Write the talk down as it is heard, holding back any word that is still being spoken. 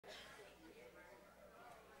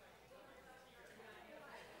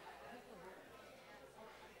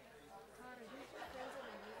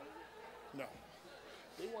No.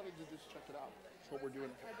 They wanted to just check it out. That's what we're doing.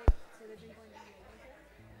 So they've been going down the road?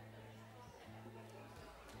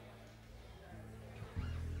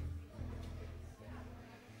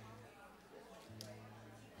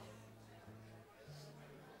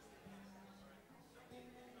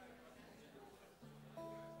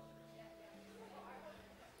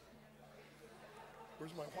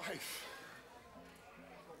 Where's my wife?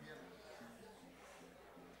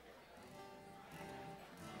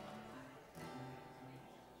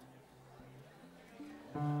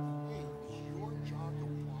 Hey, it's your job to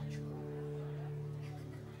watch her.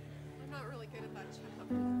 I'm not really good at that job.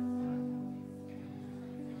 I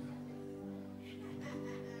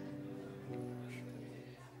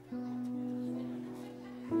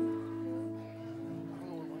don't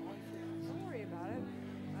know where my wife is. Don't worry about it.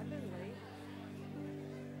 I've been late.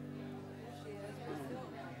 There she is.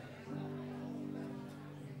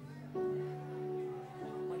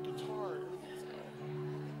 My guitar. Everything's out.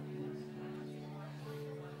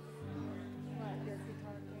 What, your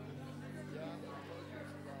guitar case? Yeah, my guitar case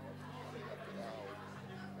is out. I left it out.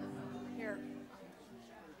 Here.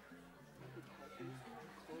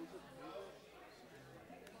 Close it, move it.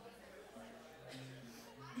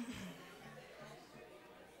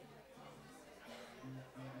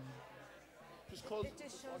 Just close It it.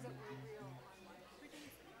 just shows up on your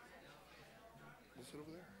We'll sit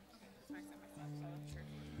over there.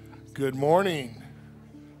 Good morning.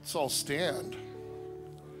 Let's all stand.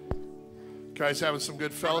 Guys having some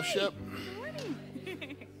good fellowship? Good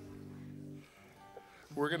morning.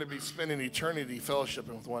 We're going to be spending eternity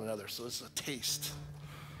fellowshipping with one another, so this is a taste.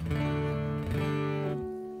 Can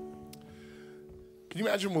you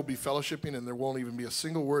imagine we'll be fellowshipping and there won't even be a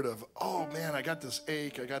single word of, oh man, I got this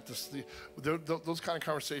ache, I got this. Those kind of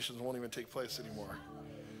conversations won't even take place anymore.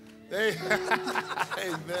 Hey,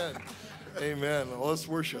 amen. Amen. Well, let's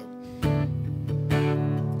worship.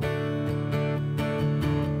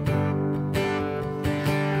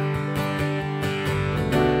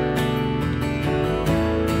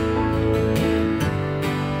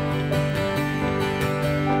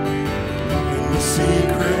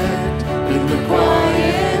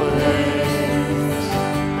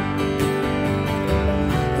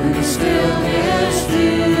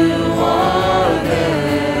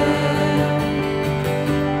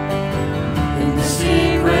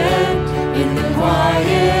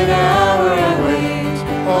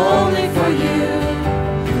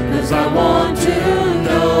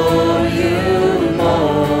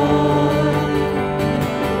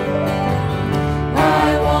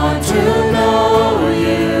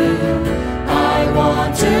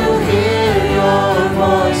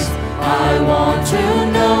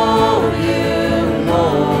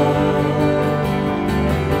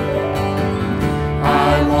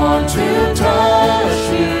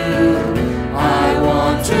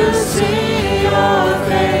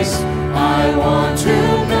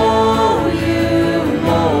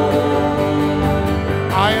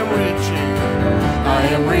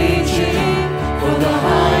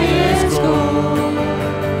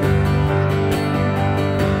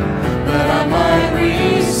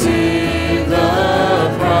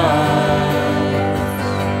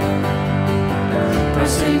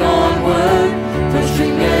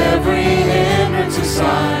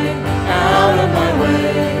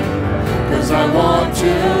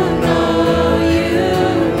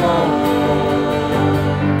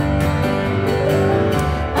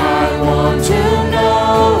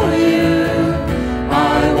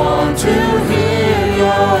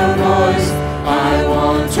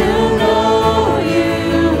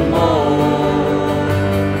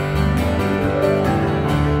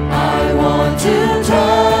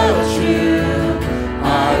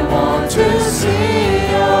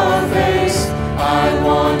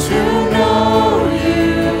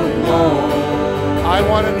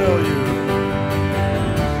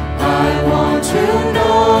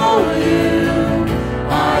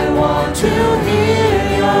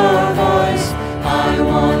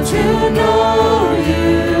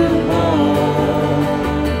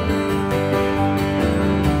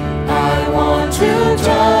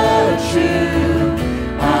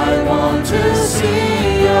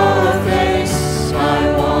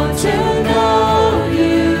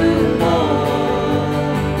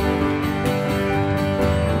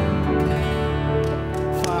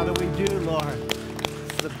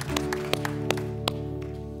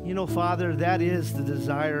 Father, that is the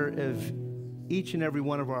desire of each and every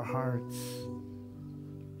one of our hearts.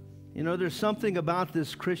 You know, there's something about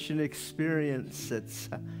this Christian experience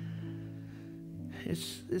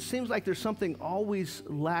it seems like there's something always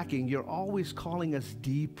lacking. You're always calling us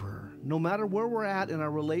deeper. No matter where we're at in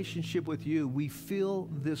our relationship with you, we feel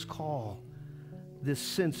this call, this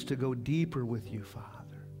sense to go deeper with you,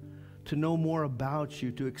 Father, to know more about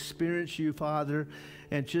you, to experience you, Father,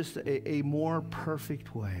 in just a more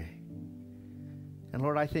perfect way. And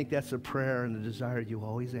Lord, I think that's a prayer and a desire you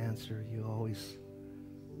always answer, you always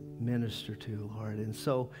minister to, Lord. And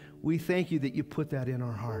so we thank you that you put that in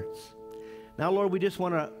our hearts. Now, Lord, we just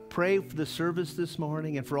want to pray for the service this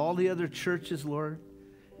morning and for all the other churches, Lord.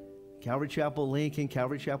 Calvary Chapel Lincoln,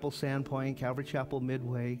 Calvary Chapel Sandpoint, Calvary Chapel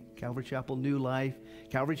Midway, Calvary Chapel New Life,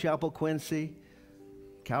 Calvary Chapel Quincy,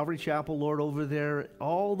 Calvary Chapel, Lord, over there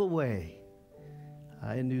all the way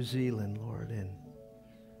in New Zealand, Lord, and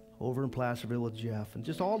over in Placerville with Jeff, and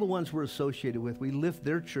just all the ones we're associated with. We lift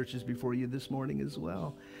their churches before you this morning as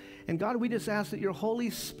well. And God, we just ask that your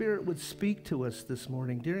Holy Spirit would speak to us this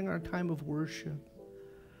morning during our time of worship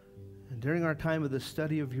and during our time of the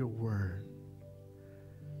study of your word.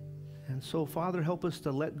 And so, Father, help us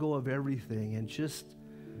to let go of everything and just,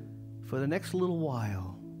 for the next little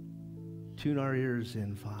while, tune our ears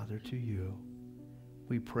in, Father, to you.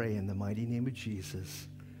 We pray in the mighty name of Jesus.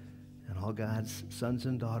 And all God's sons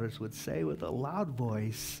and daughters would say with a loud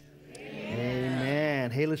voice,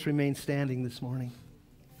 Amen. Hey, let's remain standing this morning.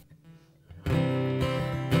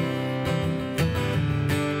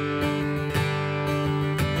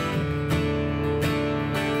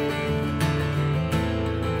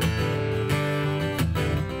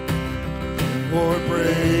 Lord,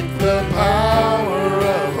 break the power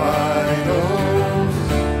of idols.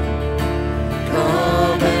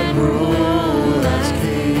 Come and rule as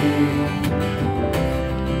King.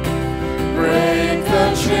 Break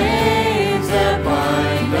the chains that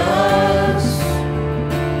bind us.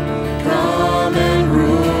 Come and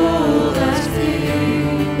rule as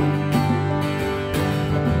King.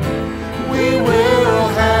 We will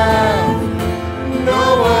have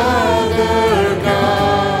no other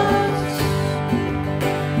gods.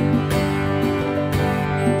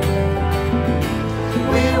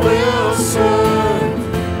 We will serve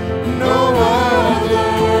no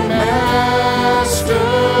other master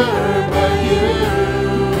but you.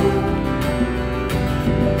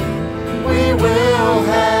 We will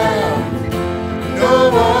have no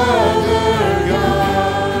other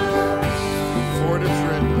gods.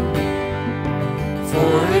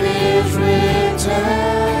 For it is written,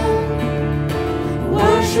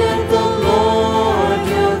 worship the Lord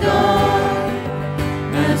your God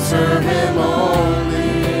and serve him only.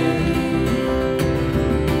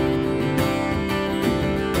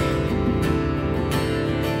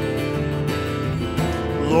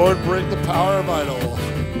 Lord, break the power of idols.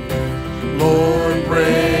 Lord,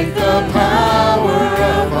 break the power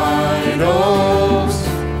of idols.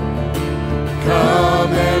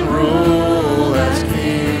 Come and rule as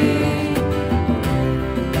King.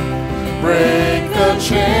 Break the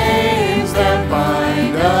chains that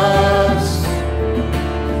bind us.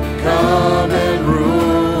 Come and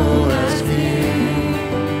rule as King.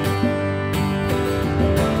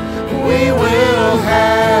 We will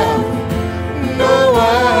have no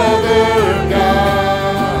other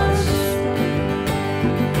gods.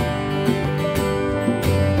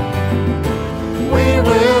 We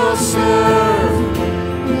will serve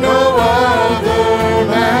no other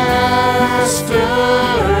master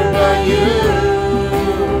but you.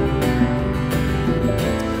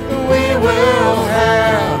 We will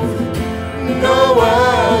have no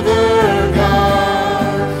other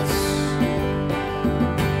gods.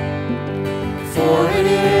 For it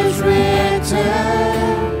is written,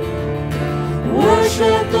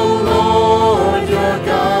 worship the Lord your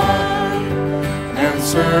God and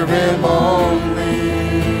serve him only.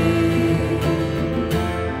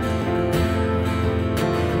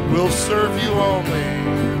 We'll serve you only.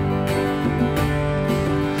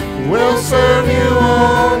 We'll serve you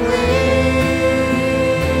only.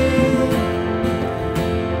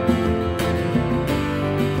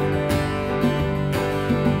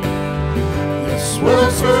 Yes,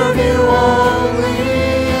 we'll serve you only.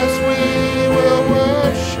 Yes, we will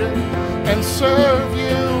worship and serve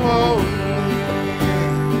you only.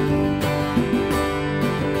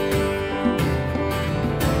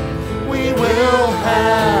 We will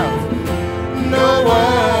have no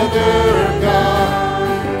other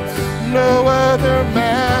gods, no other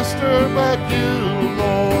master but you,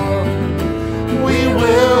 Lord. We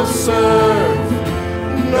will serve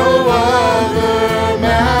no other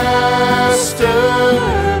master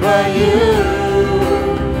but you.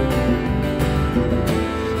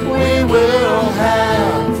 We will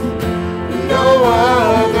have no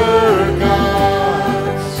other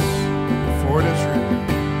gods. For it is written,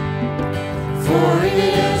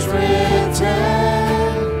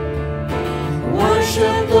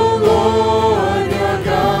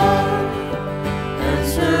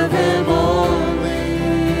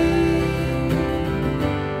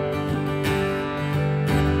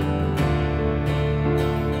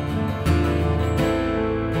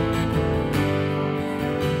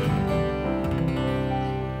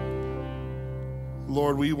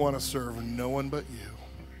 Lord, we want to serve no one but you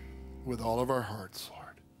with all of our hearts,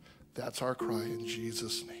 Lord. That's our cry in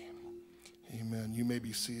Jesus' name. Amen. You may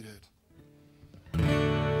be seated.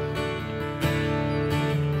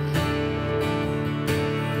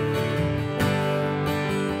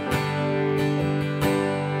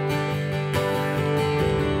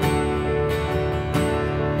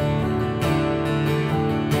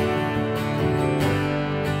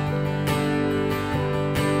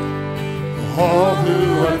 All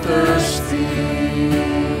who are thirsty,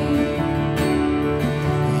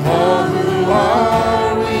 all who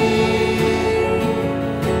are weak,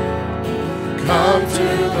 come to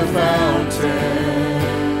the fountain.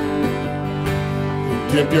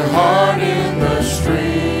 Dip your heart in the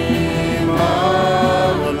stream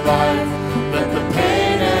of life. Let the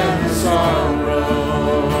pain and the sorrow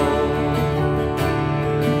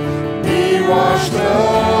be washed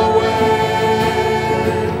away.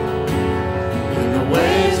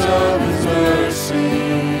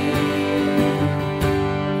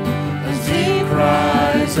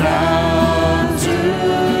 Out to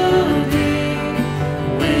thee,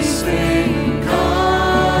 we sing,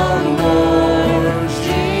 come, Lord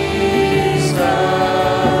Jesus,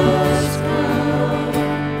 come.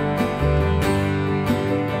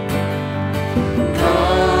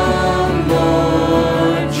 Come,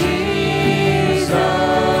 Lord Jesus,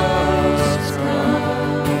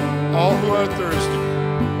 come. All who are thirsty,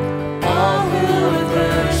 all who are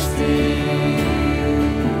thirsty,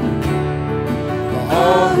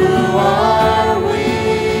 all who are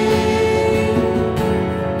weak,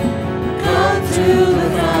 come to the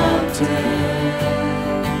fountain.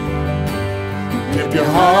 Dip your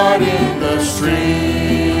heart in the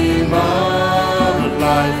stream of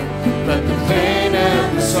life. Let the pain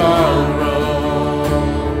and the sorrow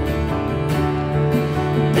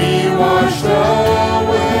be washed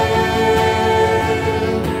away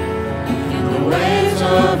in the waves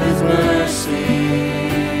of His mercy.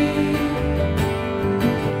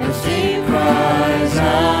 Cries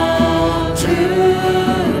out to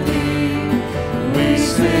thee, we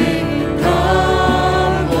sing,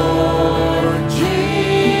 come, Lord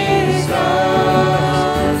Jesus,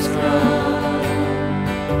 come.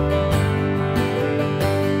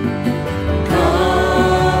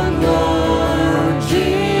 Come, Lord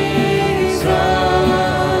Jesus,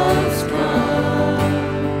 come.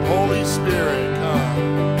 Holy Spirit, come.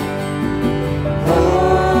 Holy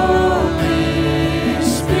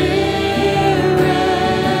Spirit,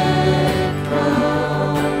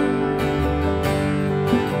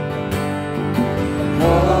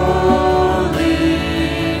 Holy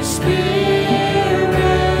Spirit,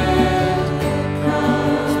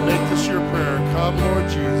 come. Make this your prayer. Come, Lord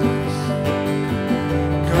Jesus.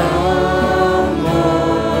 Come,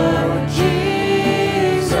 Lord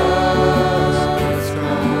Jesus,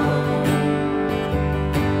 come.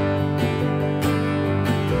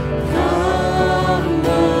 Come,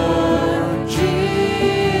 Lord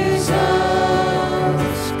Jesus,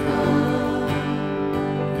 come.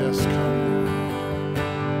 Yes, come.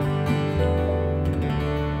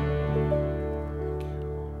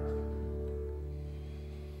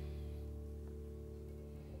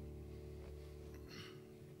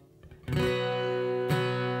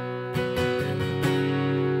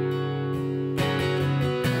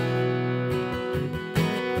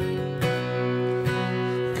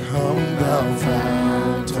 Come thou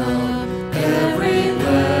fount of every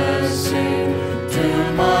blessing,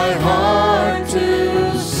 tune my heart to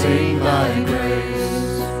sing thy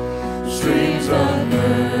grace. Streams of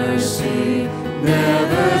mercy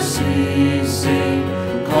never ceasing,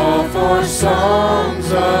 call for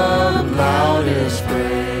songs of loudest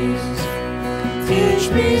praise. Teach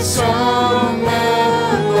me some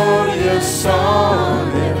melodious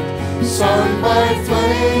sonnet, sung by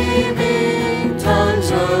flaming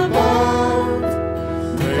tongues above.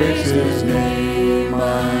 Praise His name,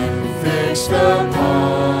 I'm fixed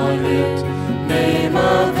upon it, name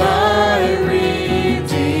of thy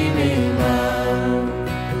redeeming love.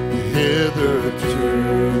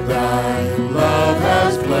 Hitherto thy love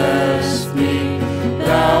has blessed me,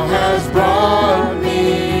 thou hast brought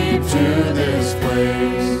me to this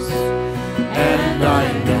place, and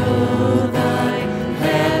I know thy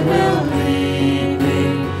hand will lead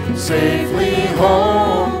me safely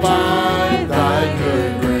home by thy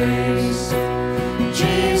good grace.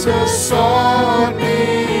 Jesus sought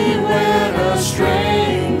me when a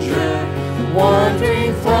stranger,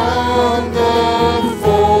 wandering from the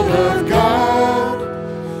fold of God.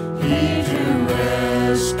 He to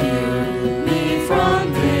rescue me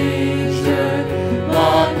from danger,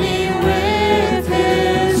 bought me with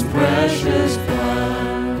His precious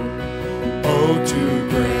blood. Oh, to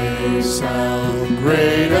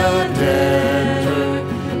great a debtor.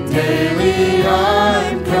 Daily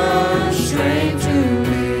I'm constrained to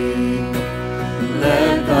be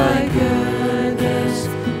led by goodness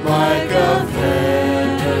like a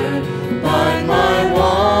fetter, bind my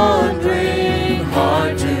wandering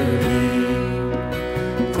heart to thee.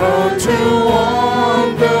 Prone to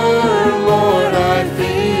wander, Lord, I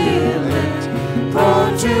feel it.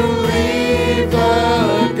 Prone to leave the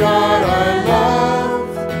God I love.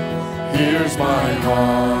 Here's my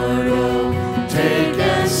heart, oh, take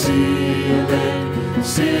and seal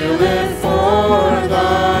it for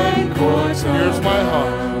thy courts. Here's my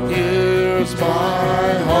heart, here's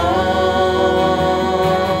my heart.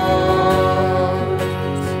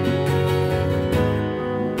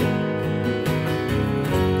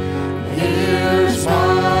 Here's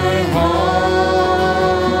my heart.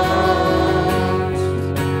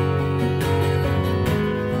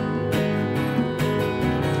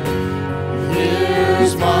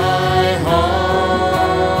 Here's my heart.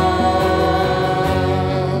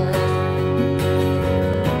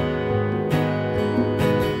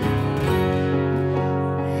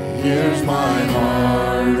 Here's my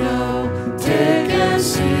heart, oh, take and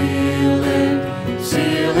seal it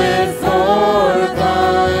for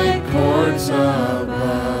thy courts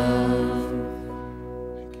above.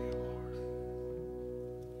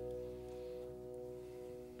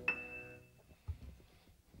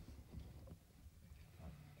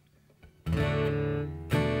 Thank you,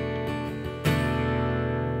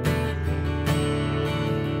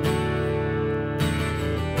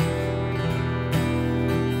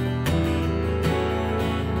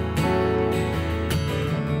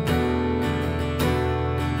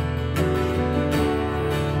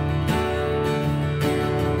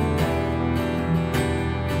 Lord.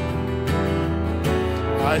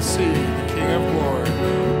 I see the King of Glory.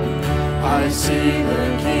 I see the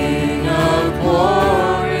King of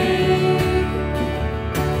Glory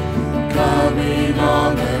coming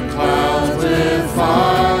on the clouds with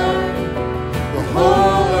fire. The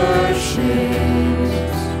whole earth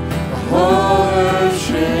shakes, the whole earth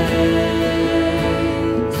shakes.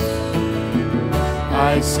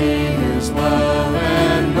 I see His love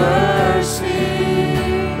and mercy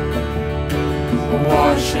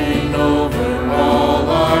washing over all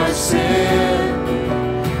our sin.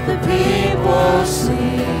 The people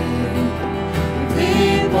sing, the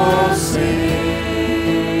people sing.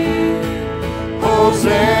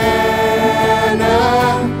 Hosanna,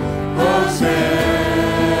 Hosanna,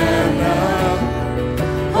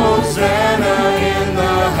 Hosanna in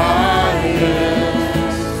the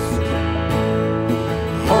highest.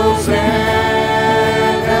 Hosanna,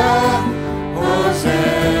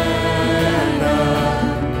 Hosanna,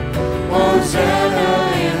 Hosanna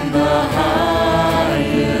in the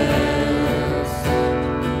highest.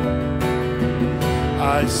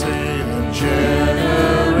 I see a generation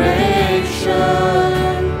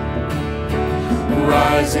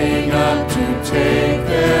rising up to take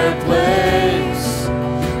their place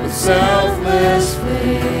with selfless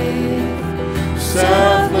faith,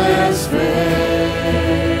 selfless faith.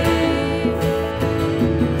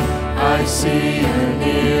 I see a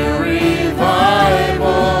near revival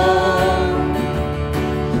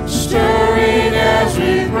stirring as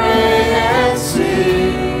we pray and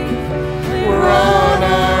sing. We're on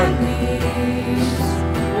our knees,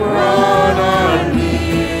 we're on our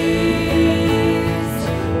knees.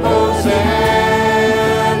 Hosanna,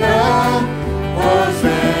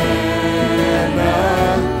 Hosanna,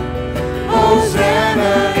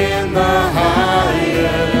 Hosanna in the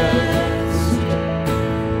highest.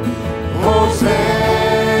 Hosanna,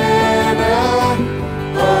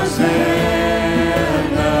 Hosanna,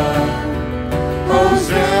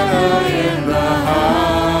 Hosanna in the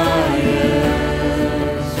highest.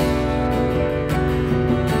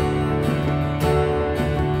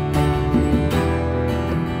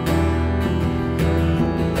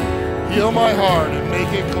 Heal my heart and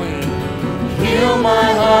make it clean. Heal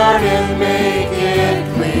my heart and make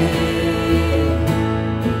it clean.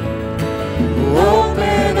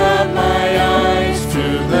 Open up my eyes to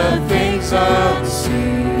the things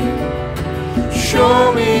unseen.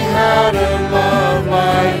 Show me how to love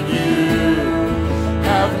like you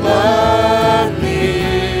have loved me.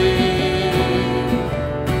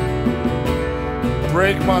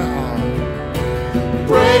 Break my heart.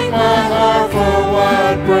 Break my heart for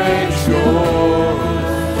what breaks yours.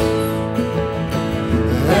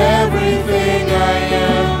 Everything I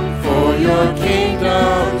am for your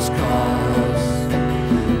kingdom's cause.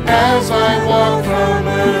 As I walk from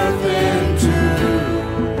earth into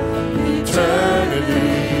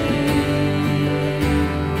eternity.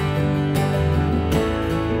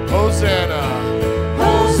 Hosanna.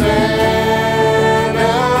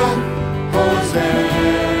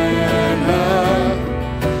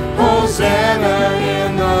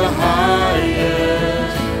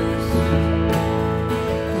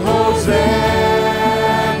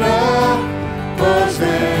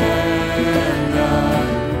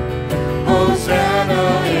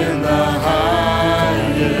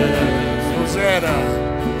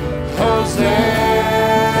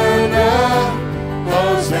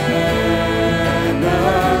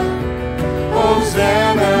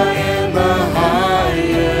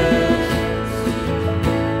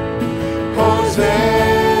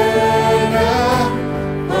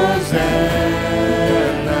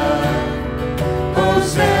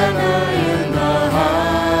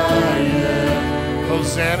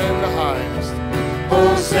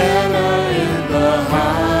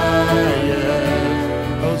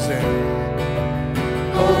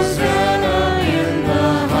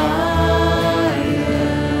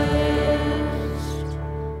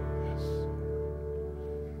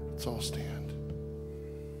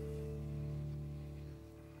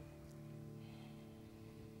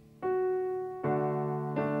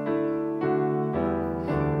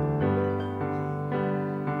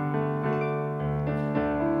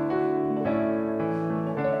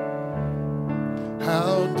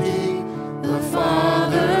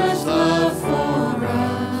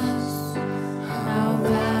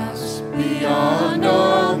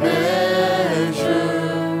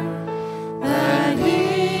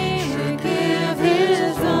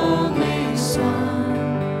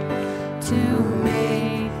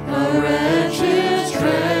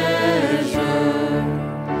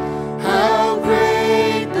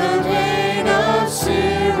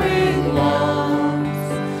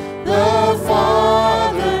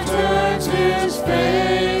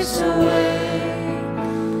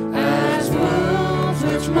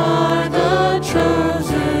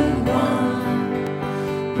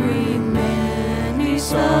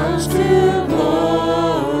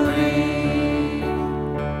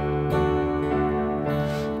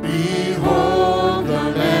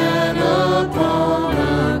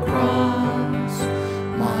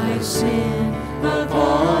 sin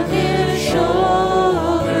upon his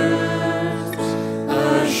shoulders.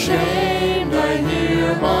 Ashamed, I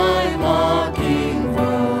hear my mocking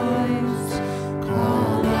voice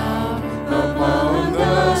call out upon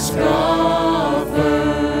the scoffers.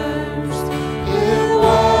 It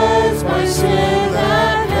was my sin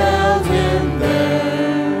that held him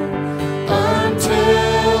there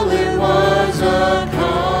until it was accomplished.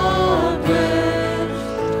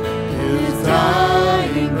 His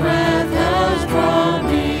dying breath has brought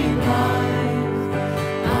me life.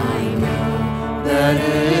 I know that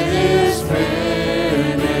it is finished.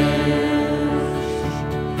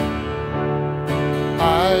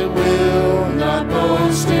 I will not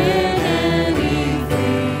boast in anything,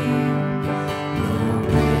 no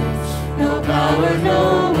gifts, no power,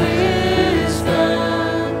 no wisdom,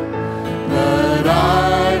 but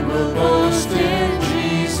I will boast in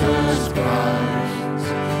Jesus Christ,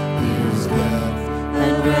 his death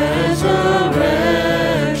and resurrection.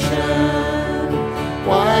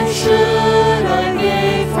 Why should I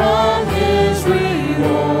gain from his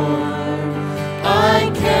reward?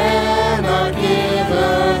 I cannot give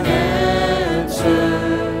an answer,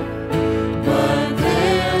 but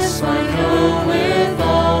this I know with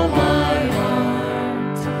all my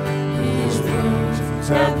heart. His wounds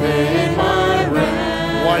have paid my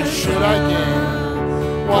rent. Why should I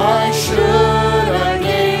gain? Why should I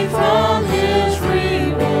gain from his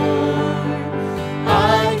reward?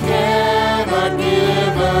 I cannot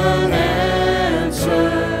give an answer,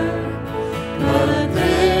 but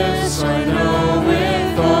this I know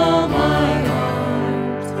with all my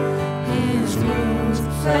heart. His wounds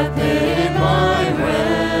have paid my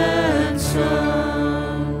ransom.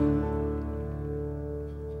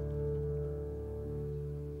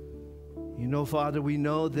 You know, Father, we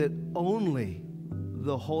know that only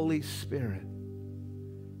the Holy Spirit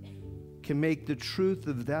can make the truth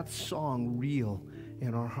of that song real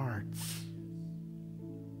in our hearts.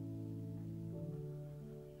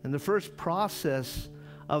 And the first process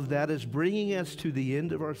of that is bringing us to the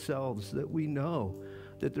end of ourselves, that we know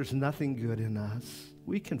that there's nothing good in us.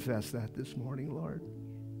 We confess that this morning, Lord.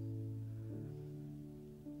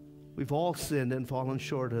 We've all sinned and fallen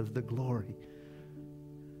short of the glory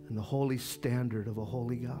and the holy standard of a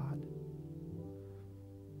holy God.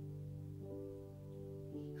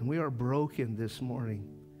 And we are broken this morning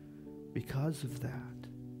because of that.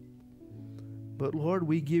 But Lord,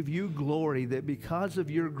 we give you glory that because of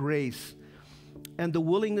your grace and the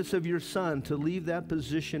willingness of your Son to leave that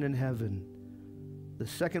position in heaven, the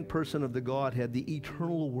second person of the Godhead, the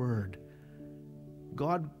eternal Word,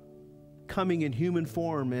 God coming in human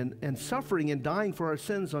form and suffering and dying for our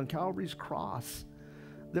sins on Calvary's cross,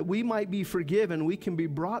 that we might be forgiven, we can be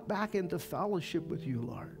brought back into fellowship with you,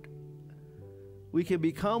 Lord. We can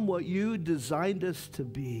become what you designed us to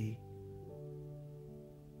be.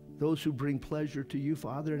 Those who bring pleasure to you,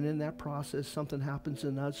 Father, and in that process, something happens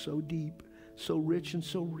in us so deep, so rich, and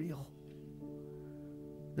so real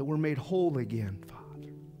that we're made whole again,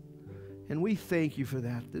 Father. And we thank you for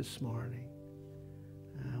that this morning.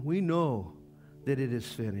 We know that it is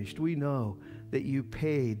finished. We know that you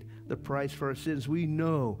paid the price for our sins. We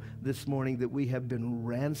know this morning that we have been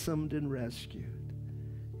ransomed and rescued.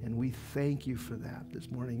 And we thank you for that this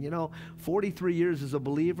morning. You know, 43 years as a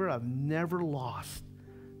believer, I've never lost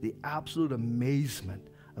the absolute amazement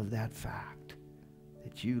of that fact,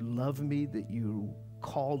 that you love me, that you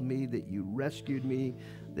called me, that you rescued me,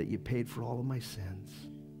 that you paid for all of my sins.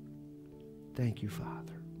 Thank you,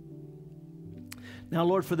 Father. Now,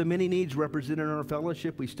 Lord, for the many needs represented in our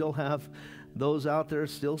fellowship, we still have those out there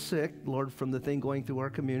still sick. Lord, from the thing going through our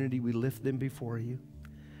community, we lift them before you.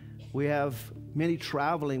 We have many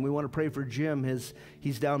traveling. We want to pray for Jim.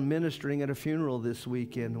 He's down ministering at a funeral this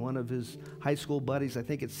weekend. One of his high school buddies, I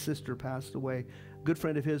think his sister, passed away. Good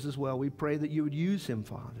friend of his as well. We pray that you would use him,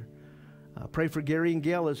 Father. Pray for Gary and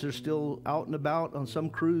Gail as they're still out and about on some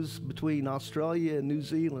cruise between Australia and New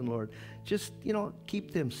Zealand, Lord. Just,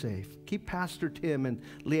 keep them safe. Keep Pastor Tim and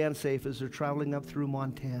Leanne safe as they're traveling up through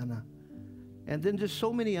Montana. And then just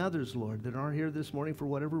so many others, Lord, that aren't here this morning for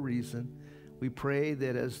whatever reason. We pray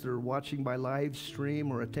that as they're watching by live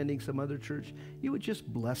stream or attending some other church, you would just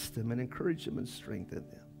bless them and encourage them and strengthen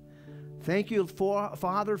them. Thank you,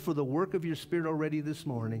 Father, for the work of your Spirit already this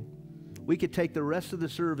morning. We could take the rest of the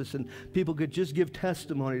service and people could just give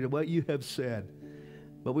testimony to what you have said.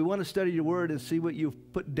 But we want to study your word and see what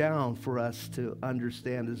you've put down for us to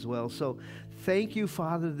understand as well. So thank you,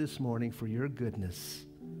 Father, this morning for your goodness,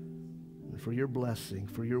 and for your blessing,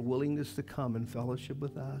 for your willingness to come and fellowship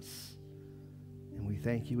with us. And we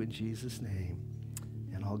thank you in Jesus' name.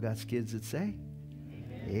 And all God's kids that say,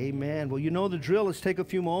 amen. Amen. Well, you know the drill. Let's take a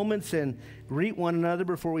few moments and greet one another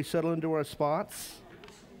before we settle into our spots.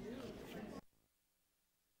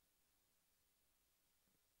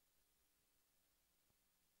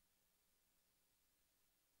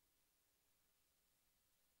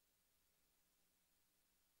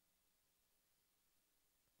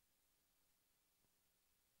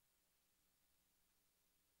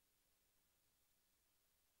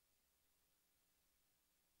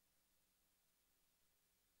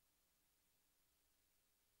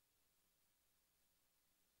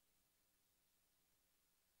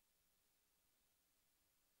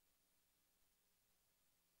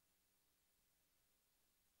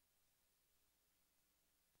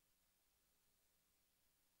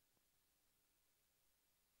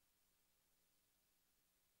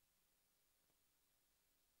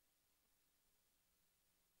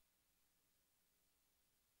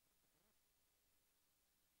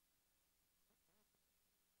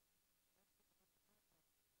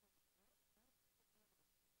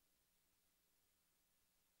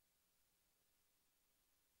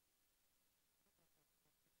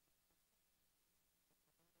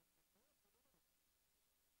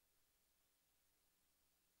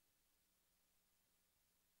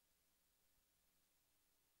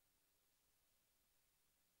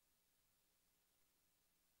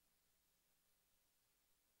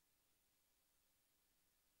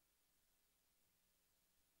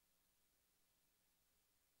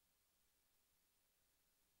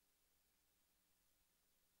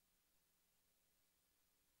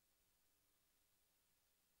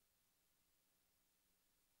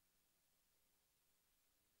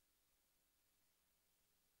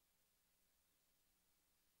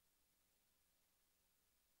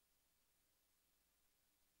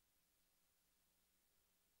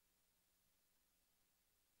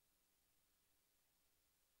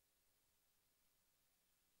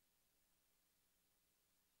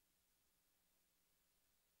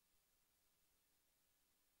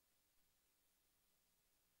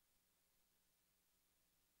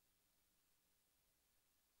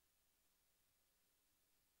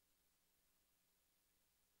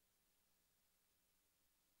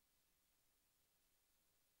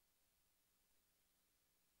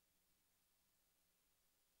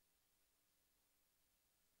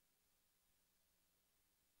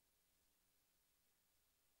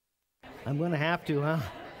 I'm going to have to, huh?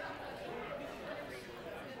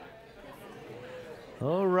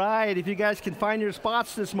 All right, if you guys can find your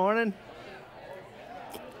spots this morning,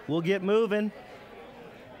 we'll get moving.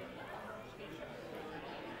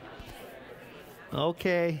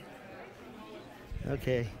 Okay.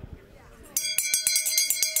 Okay.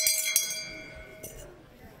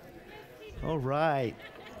 All right.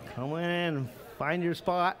 Come in and find your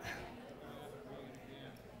spot.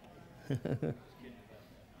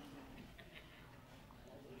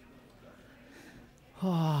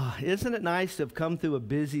 Oh, isn't it nice to have come through a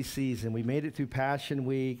busy season? We made it through Passion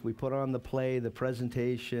Week. We put on the play, the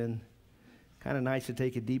presentation. Kind of nice to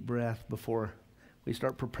take a deep breath before we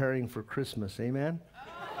start preparing for Christmas. Amen?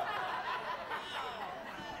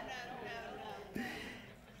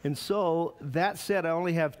 And so, that said, I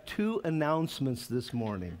only have 2 announcements this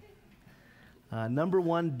morning. Number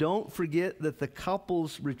 1, don't forget that the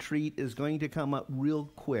couples retreat is going to come up real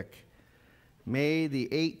quick. May the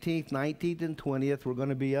 18th, 19th, and 20th, we're going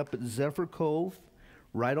to be up at Zephyr Cove,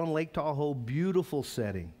 right on Lake Tahoe. Beautiful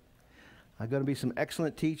setting. Going to be some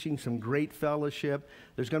excellent teaching, some great fellowship.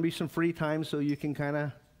 There's going to be some free time so you can kind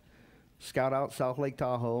of scout out South Lake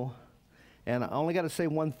Tahoe. And I only got to say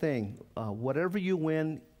one thing. Whatever you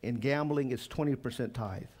win in gambling is 20%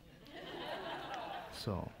 tithe.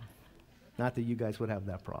 So, not that you guys would have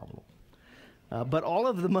that problem. But all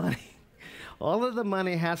of the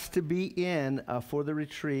money has to be in for the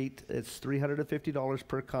retreat. It's $350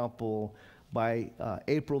 per couple by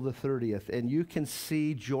April the 30th. And you can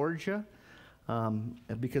see Georgia,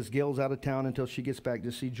 because Gail's out of town until she gets back,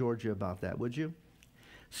 to see Georgia about that, would you?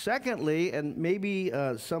 Secondly, and maybe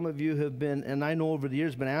some of you have been, and I know over the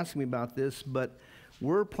years, been asking me about this, but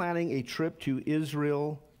we're planning a trip to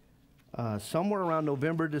Israel somewhere around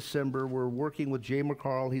November, December. We're working with Jay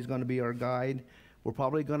McCarl. He's going to be our guide. We're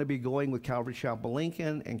probably going to be going with Calvary Chapel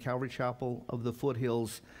Lincoln and Calvary Chapel of the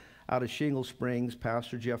Foothills out of Shingle Springs.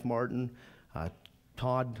 Pastor Jeff Martin,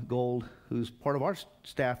 Todd Gold, who's part of our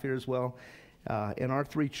staff here as well, in our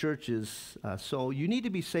 3 churches. So you need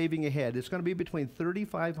to be saving ahead. It's going to be between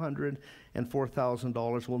 $3,500 and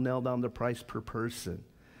 $4,000. We'll nail down the price per person.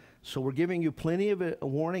 So we're giving you plenty of a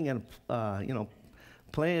warning and,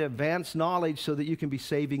 plenty of advanced knowledge so that you can be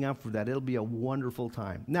saving up for that. It'll be a wonderful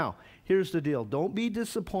time. Now, here's the deal. Don't be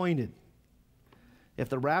disappointed if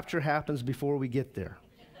the rapture happens before we get there.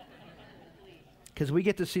 Because we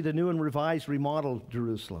get to see the new and revised, remodeled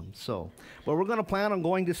Jerusalem. So, but we're going to plan on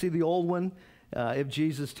going to see the old one if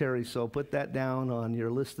Jesus tarries. So put that down on your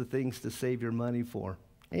list of things to save your money for.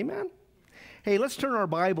 Amen? Hey, let's turn our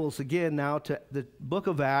Bibles again now to the book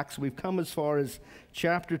of Acts. We've come as far as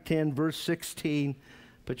chapter 10, verse 16.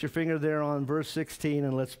 Put your finger there on verse 16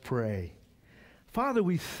 and let's pray. Father,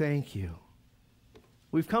 we thank you.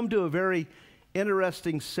 We've come to a very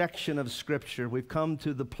interesting section of Scripture. We've come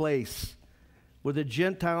to the place where the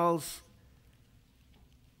Gentiles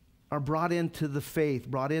are brought into the faith,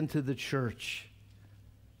 brought into the church.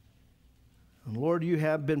 And Lord, you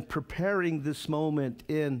have been preparing this moment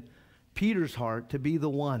in Peter's heart to be the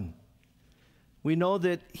one. We know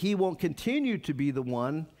that he won't continue to be the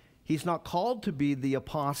one. He's not called to be the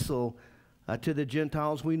apostle to the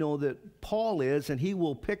Gentiles. We know that Paul is, and he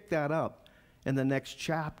will pick that up in the next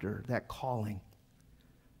chapter, that calling.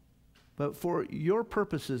 But for your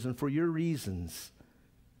purposes and for your reasons,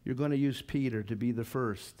 you're going to use Peter to be the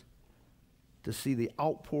first to see the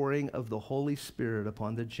outpouring of the Holy Spirit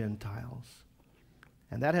upon the Gentiles.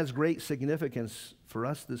 And that has great significance for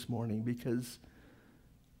us this morning because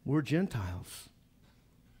we're Gentiles.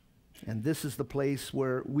 And this is the place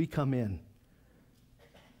where we come in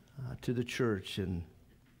to the church and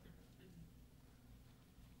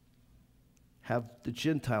have the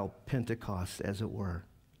Gentile Pentecost, as it were.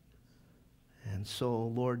 And so,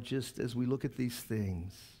 Lord, just as we look at these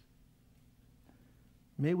things,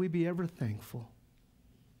 may we be ever thankful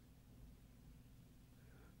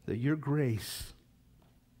that your grace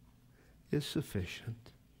is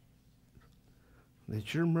sufficient,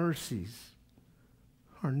 that your mercies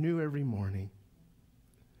are new every morning,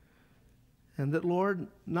 and that, Lord,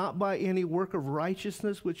 not by any work of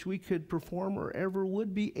righteousness which we could perform or ever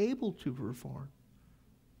would be able to perform,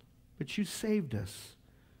 but you saved us,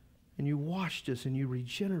 and you washed us, and you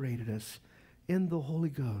regenerated us in the Holy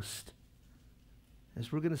Ghost,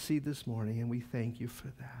 as we're going to see this morning, and we thank you for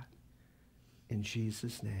that. In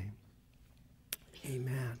Jesus' name,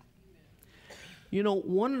 amen. You know,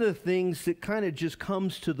 one of the things that kind of just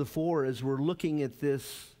comes to the fore as we're looking at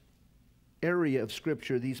this area of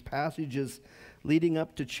Scripture, these passages leading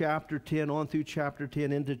up to chapter 10, on through chapter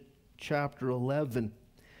 10 into chapter 11,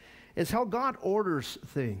 is how God orders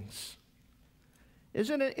things.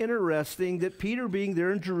 Isn't it interesting that Peter, being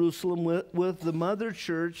there in Jerusalem with the mother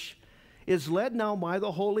church, is led now by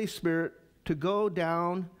the Holy Spirit to go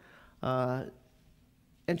down and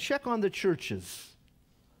check on the churches.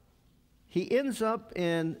 He ends up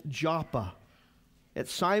in Joppa at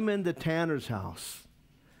Simon the tanner's house.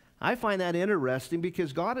 I find that interesting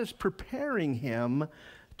because God is preparing him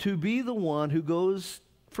to be the one who goes,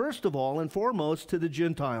 first of all and foremost, to the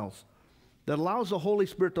Gentiles, that allows the Holy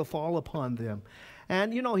Spirit to fall upon them.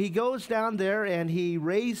 And, you know, he goes down there and he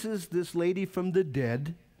raises this lady from the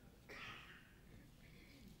dead.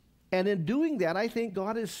 And in doing that, I think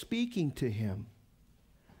God is speaking to him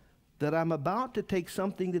that I'm about to take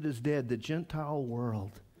something that is dead, the Gentile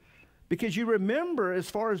world. Because you remember, as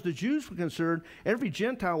far as the Jews were concerned, every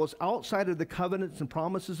Gentile was outside of the covenants and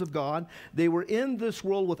promises of God. They were in this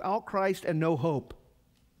world without Christ and no hope.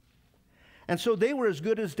 And so they were as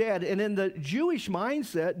good as dead. And in the Jewish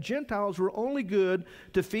mindset, Gentiles were only good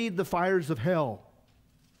to feed the fires of hell.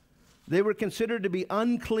 They were considered to be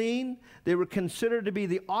unclean. They were considered to be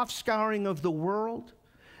the offscouring of the world.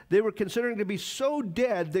 They were considered to be so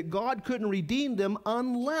dead that God couldn't redeem them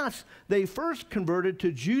unless they first converted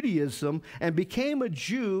to Judaism and became a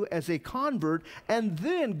Jew as a convert, and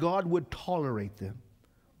then God would tolerate them.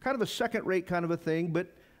 Kind of a second-rate kind of a thing,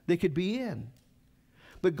 but they could be in.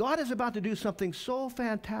 But God is about to do something so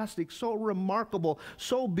fantastic, so remarkable,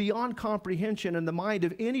 so beyond comprehension in the mind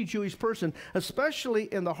of any Jewish person,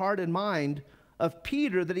 especially in the heart and mind of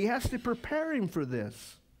Peter, that he has to prepare him for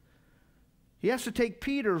this. He has to take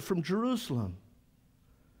Peter from Jerusalem.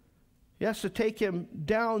 He has to take him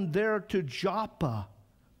down there to Joppa.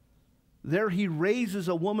 There he raises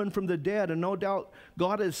a woman from the dead, and no doubt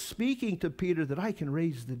God is speaking to Peter that I can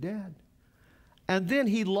raise the dead. And then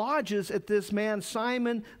he lodges at this man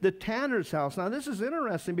Simon the tanner's house. Now this is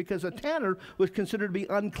interesting because a tanner was considered to be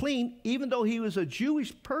unclean. Even though he was a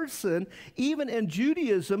Jewish person, even in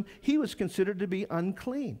Judaism, he was considered to be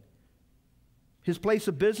unclean. His place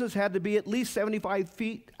of business had to be at least 75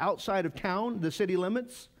 feet outside of town, the city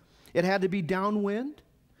limits. It had to be downwind.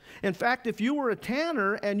 In fact, if you were a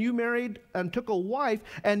tanner and you married and took a wife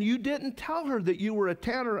and you didn't tell her that you were a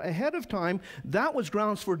tanner ahead of time, that was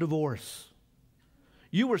grounds for divorce.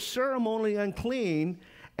 You were ceremonially unclean,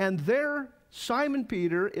 and there Simon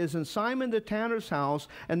Peter is in Simon the tanner's house,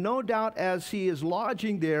 and no doubt as he is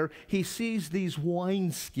lodging there, he sees these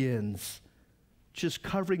wineskins just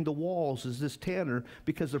covering the walls as this tanner,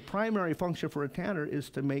 because the primary function for a tanner is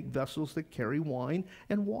to make vessels that carry wine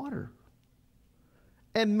and water.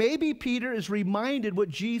 And maybe Peter is reminded what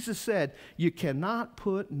Jesus said, you cannot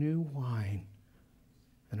put new wine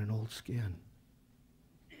in an old skin.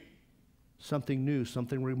 Something new,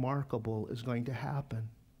 something remarkable is going to happen.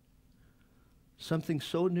 Something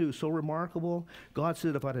so new, so remarkable, God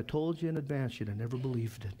said, if I'd have told you in advance, you'd have never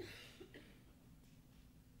believed it.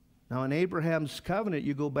 Now, in Abraham's covenant,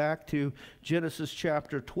 you go back to Genesis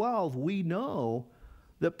chapter 12, we know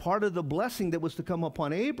that part of the blessing that was to come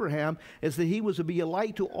upon Abraham is that he was to be a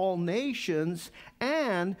light to all nations,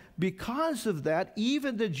 and because of that,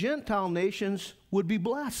 even the Gentile nations would be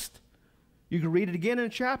blessed. You can read it again in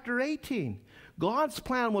chapter 18. God's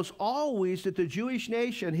plan was always that the Jewish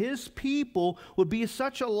nation, his people, would be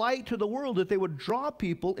such a light to the world that they would draw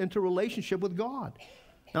people into relationship with God.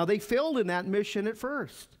 Now, they failed in that mission at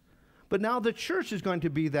first. But now the church is going to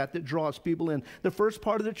be that draws people in. The first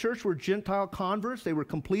part of the church were Gentile converts. They were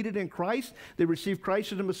completed in Christ. They received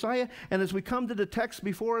Christ as the Messiah. And as we come to the text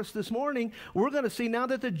before us this morning, we're going to see now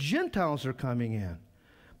that the Gentiles are coming in.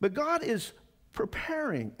 But God is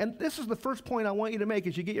preparing. And this is the first point I want you to make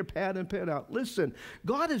as you get your pad and pen out. Listen,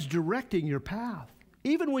 God is directing your path,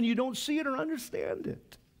 even when you don't see it or understand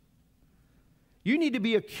it. You need to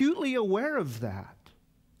be acutely aware of that.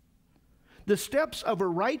 The steps of a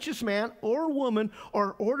righteous man or woman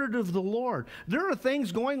are ordered of the Lord. There are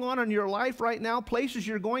things going on in your life right now, places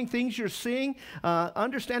you're going, things you're seeing,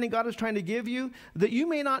 understanding God is trying to give you, that you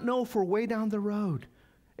may not know for way down the road.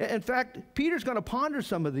 In fact, Peter's going to ponder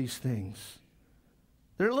some of these things.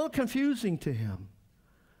 They're a little confusing to him.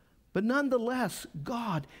 But nonetheless,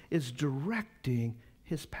 God is directing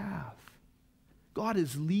his path. God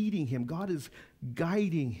is leading him. God is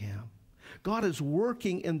guiding him. God is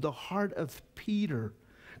working in the heart of Peter.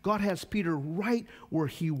 God has Peter right where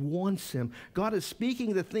he wants him. God is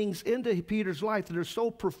speaking the things into Peter's life that are so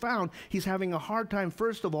profound, he's having a hard time,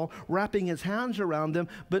 first of all, wrapping his hands around them,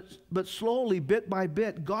 but slowly, bit by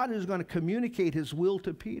bit, God is going to communicate his will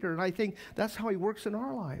to Peter. And I think that's how he works in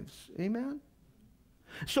our lives. Amen?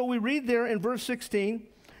 So we read there in verse 16,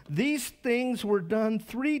 these things were done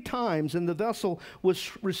 3 times, and the vessel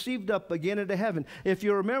was received up again into heaven. If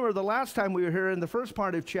you remember the last time we were here in the first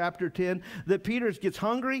part of chapter 10, that Peter gets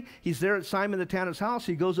hungry. He's there at Simon the tanner's house.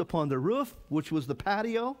 He goes up on the roof, which was the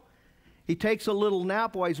patio. He takes a little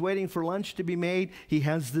nap while he's waiting for lunch to be made. He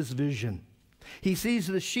has this vision. He sees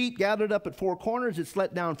the sheet gathered up at 4 corners. It's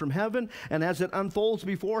let down from heaven. And as it unfolds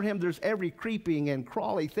before him, there's every creeping and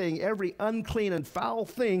crawly thing, every unclean and foul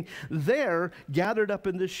thing there gathered up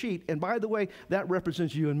in the sheet. And by the way, that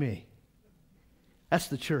represents you and me. That's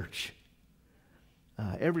the church.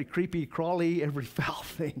 Every creepy, crawly, every foul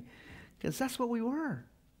thing. Because that's what we were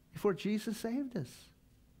before Jesus saved us.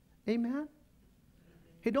 Amen?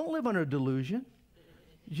 Hey, don't live under delusion.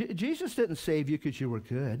 Jesus didn't save you because you were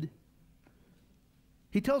good.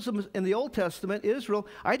 He tells them in the Old Testament, Israel,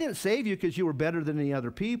 I didn't save you because you were better than any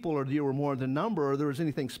other people, or you were more than number, or there was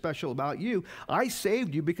anything special about you. I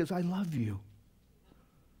saved you because I love you.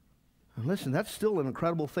 And listen, that's still an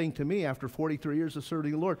incredible thing to me after 43 years of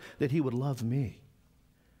serving the Lord, that he would love me.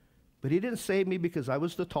 But he didn't save me because I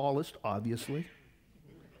was the tallest, obviously.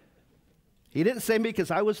 He didn't save me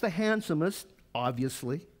because I was the handsomest,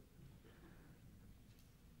 obviously.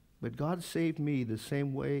 But God saved me the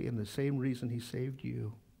same way and the same reason he saved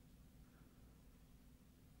you.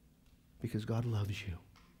 Because God loves you.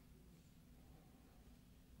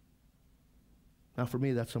 Now for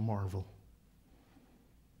me, that's a marvel.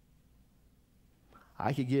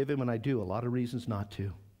 I could give him, and I do, a lot of reasons not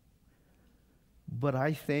to. But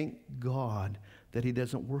I thank God that he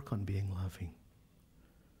doesn't work on being loving.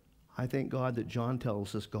 I thank God that John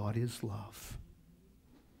tells us God is love.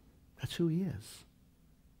 That's who he is.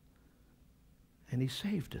 And he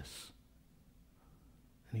saved us.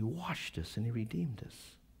 And he washed us and he redeemed us.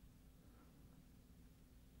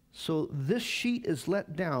 So this sheet is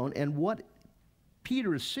let down, and what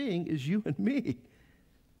Peter is seeing is you and me.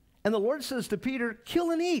 And the Lord says to Peter,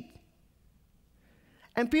 kill and eat.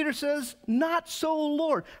 And Peter says, not so,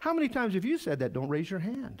 Lord. How many times have you said that? Don't raise your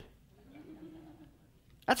hand.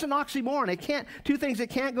 That's an oxymoron. Two things that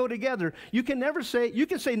can't go together. You can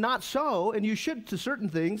say not so, and you should to certain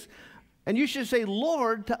things, and you should say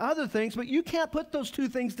Lord to other things, but you can't put those two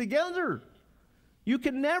things together. You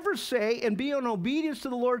can never say and be in obedience to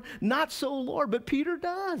the Lord, not so, Lord, but Peter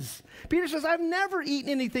does. Peter says, I've never eaten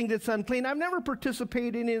anything that's unclean. I've never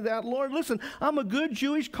participated in any of that, Lord. Listen, I'm a good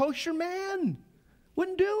Jewish kosher man.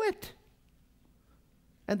 Wouldn't do it.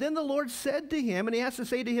 And then the Lord said to him, and he has to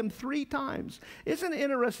say to him 3 times. Isn't it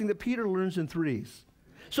interesting that Peter learns in threes?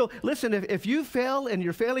 So listen, if you fail and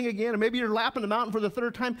you're failing again, or maybe you're lapping the mountain for the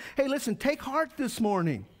 3rd time, hey, listen, take heart this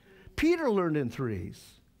morning. Peter learned in threes.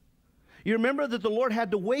 You remember that the Lord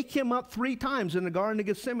had to wake him up 3 times in the Garden of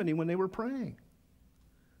Gethsemane when they were praying.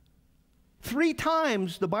 3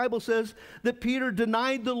 times, the Bible says, that Peter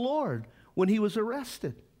denied the Lord when he was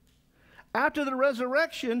arrested. After the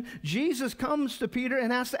resurrection, Jesus comes to Peter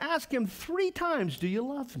and has to ask him 3 times, do you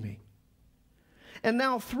love me? And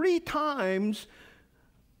now 3 times,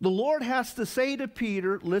 the Lord has to say to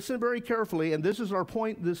Peter, listen very carefully, and this is our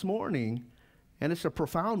point this morning, and it's a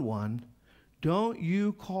profound one, don't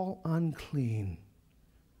you call unclean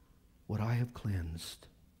what I have cleansed.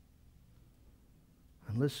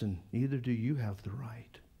 And listen, neither do you have the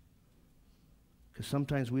right. Because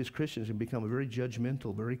sometimes we as Christians can become very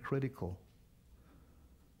judgmental, very critical.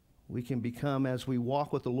 We can become, as we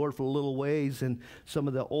walk with the Lord for a little ways and some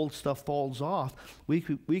of the old stuff falls off, we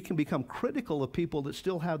can become critical of people that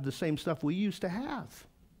still have the same stuff we used to have.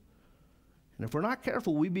 And if we're not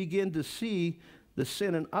careful, we begin to see the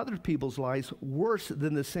sin in other people's lives worse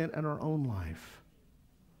than the sin in our own life.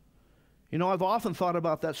 You know, I've often thought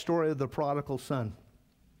about that story of the prodigal son.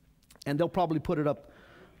 And they'll probably put it up,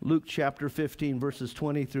 Luke chapter 15, verses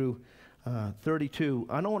 20 through 32.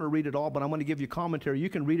 I don't want to read it all, but I'm going to give you commentary. You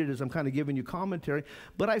can read it as I'm kind of giving you commentary.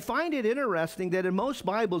 But I find it interesting that in most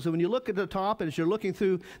Bibles, when you look at the top and as you're looking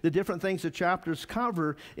through the different things the chapters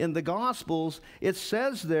cover in the Gospels, it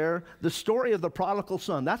says there, the story of the prodigal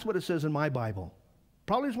son. That's what it says in my Bible.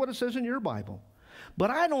 Probably is what it says in your Bible. But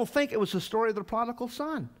I don't think it was the story of the prodigal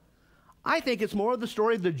son. I think it's more of the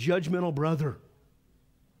story of the judgmental brother.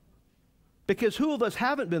 Because who of us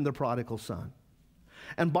haven't been the prodigal son?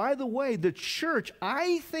 And by the way, the church,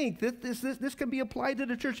 I think that this can be applied to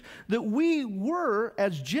the church, that we were,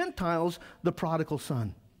 as Gentiles, the prodigal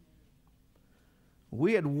son.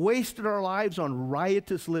 We had wasted our lives on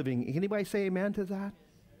riotous living. Anybody say amen to that?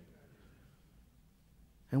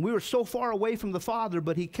 And we were so far away from the Father,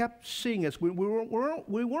 but he kept seeing us. We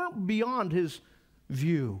weren't beyond his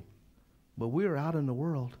view, but we were out in the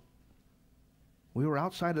world. We were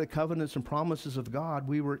outside of the covenants and promises of God.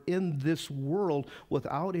 We were in this world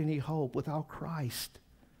without any hope, without Christ.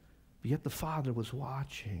 But yet the Father was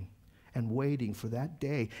watching and waiting for that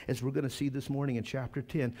day, as we're going to see this morning in chapter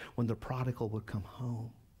 10, when the prodigal would come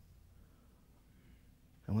home.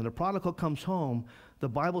 And when the prodigal comes home, the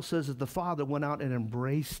Bible says that the father went out and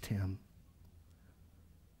embraced him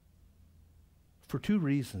for 2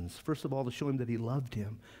 reasons. First of all, to show him that he loved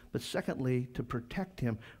him. But secondly, to protect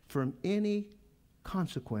him from any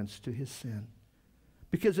consequence to his sin.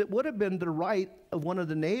 Because it would have been the right of one of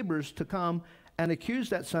the neighbors to come and accuse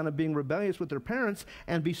that son of being rebellious with their parents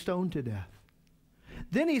and be stoned to death.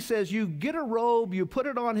 Then he says, you get a robe, you put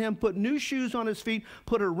it on him, put new shoes on his feet,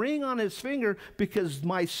 put a ring on his finger, because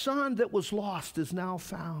my son that was lost is now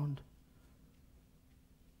found.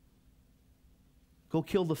 Go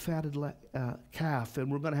kill the fatted calf,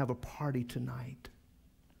 and we're going to have a party tonight.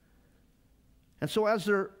 And so as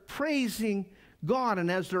they're praising God and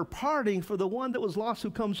as they're partying for the one that was lost who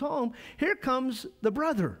comes home, here comes the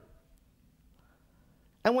brother.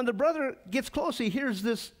 And when the brother gets close, he hears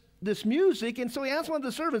this music, and so he asks one of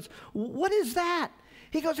the servants, what is that?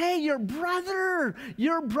 He goes, hey, your brother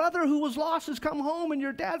who was lost has come home, and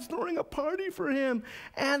your dad's throwing a party for him.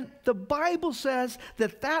 And the Bible says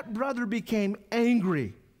that brother became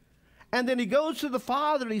angry. And then he goes to the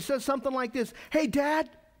father, and he says something like this, hey, Dad,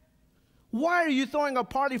 why are you throwing a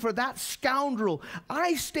party for that scoundrel?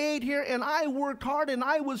 I stayed here, and I worked hard, and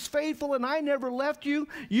I was faithful, and I never left you.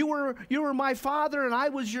 You were my father, and I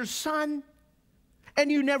was your son. And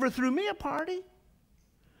you never threw me a party.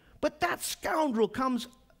 But that scoundrel comes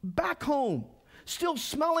back home, still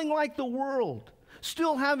smelling like the world,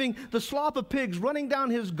 still having the slop of pigs running down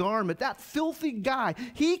his garment. That filthy guy,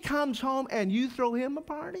 he comes home and you throw him a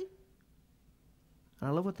party? And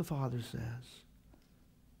I love what the father says.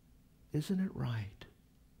 Isn't it right?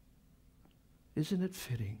 Isn't it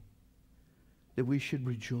fitting that we should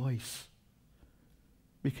rejoice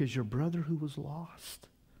because your brother who was lost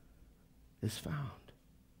is found?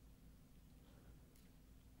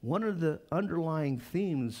 One of the underlying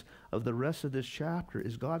themes of the rest of this chapter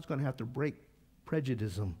is God's going to have to break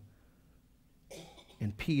prejudice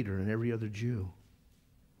in Peter and every other Jew,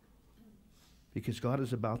 because God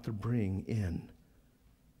is about to bring in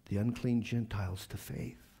the unclean Gentiles to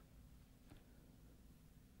faith.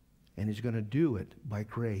 And he's going to do it by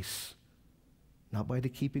grace, not by the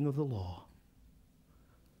keeping of the law.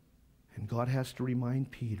 And God has to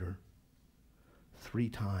remind Peter 3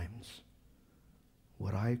 times,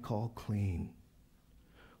 what I call clean,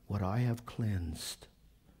 what I have cleansed,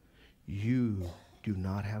 you do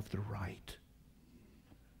not have the right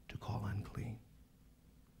to call unclean.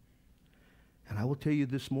 And I will tell you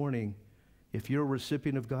this morning, if you're a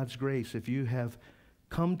recipient of God's grace, if you have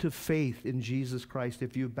come to faith in Jesus Christ,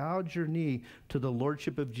 if you bowed your knee to the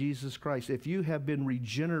Lordship of Jesus Christ, if you have been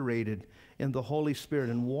regenerated in the Holy Spirit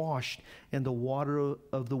and washed in the water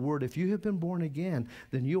of the Word, if you have been born again,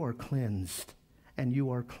 then you are cleansed and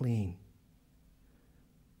you are clean.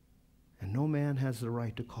 And no man has the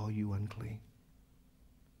right to call you unclean.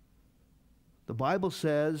 The Bible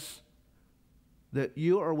says that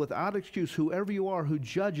you are without excuse, whoever you are, who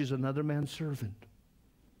judges another man's servant.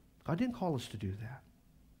 God didn't call us to do that.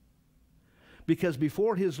 Because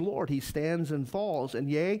before his Lord he stands and falls, and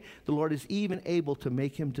yea, the Lord is even able to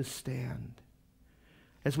make him to stand.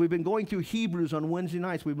 As we've been going through Hebrews on Wednesday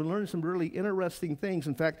nights, we've been learning some really interesting things.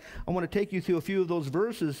 In fact, I want to take you through a few of those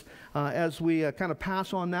verses as we kind of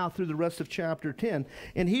pass on now through the rest of chapter 10.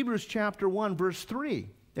 In Hebrews chapter 1, verse 3,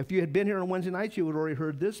 if you had been here on Wednesday nights, you would have already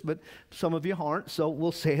heard this, but some of you aren't, so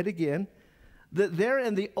we'll say it again. That there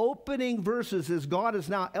in the opening verses is God is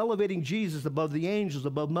now elevating Jesus above the angels,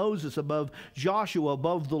 above Moses, above Joshua,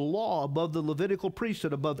 above the law, above the Levitical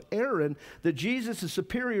priesthood, above Aaron, that Jesus is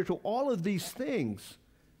superior to all of these things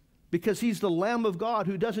because he's the Lamb of God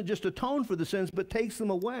who doesn't just atone for the sins but takes them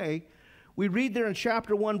away. We read there in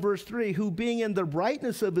chapter 1, verse 3, who being in the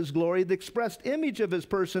brightness of his glory, the expressed image of his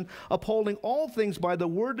person, upholding all things by the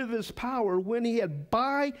word of his power, when he had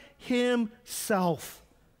by himself,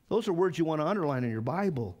 those are words you want to underline in your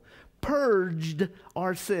Bible, purged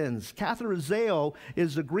our sins. Katharizeo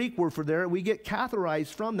is the Greek word for there. We get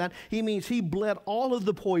catherized from that. He means he bled all of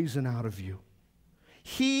the poison out of you.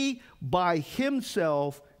 He by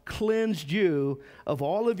himself cleansed you of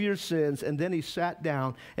all of your sins, and then he sat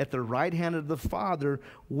down at the right hand of the Father,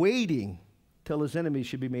 waiting till his enemies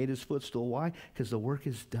should be made his footstool. Why? Because the work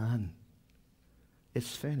is done.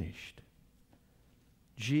 It's finished.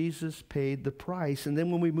 Jesus paid the price. And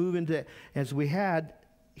then when we move into, as we had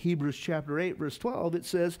Hebrews chapter 8, verse 12, it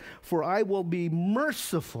says, for I will be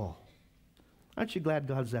merciful. Aren't you glad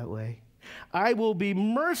God's that way? I will be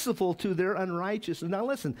merciful to their unrighteousness. Now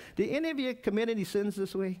listen, did any of you commit any sins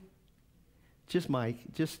this week? Just Mike,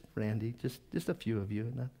 just Randy, just a few of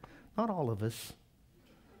you. Not all of us.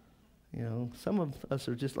 You know, some of us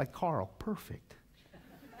are just like Carl, perfect.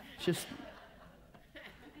 Just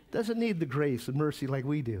doesn't need the grace and mercy like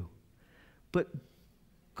we do. But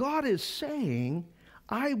God is saying,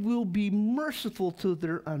 I will be merciful to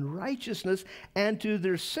their unrighteousness and to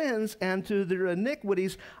their sins and to their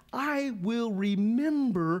iniquities. I will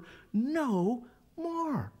remember no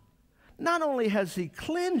more. Not only has he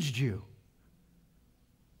cleansed you,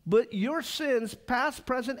 but your sins, past,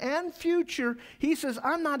 present, and future, he says,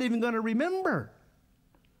 I'm not even going to remember.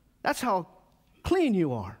 That's how clean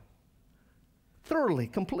you are. Thoroughly,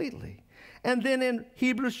 completely. And then in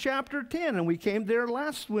Hebrews chapter 10, and we came there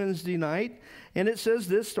last Wednesday night, and it says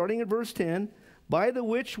this, starting at verse 10, by the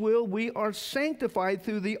which will we are sanctified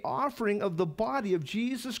through the offering of the body of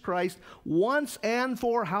Jesus Christ once and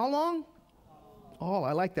for how long? All.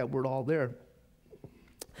 I like that word all there.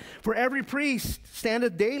 For every priest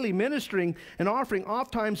standeth daily ministering and offering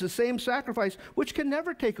oftentimes the same sacrifice, which can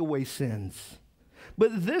never take away sins.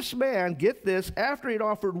 But this man, get this, after he had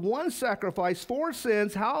offered one sacrifice for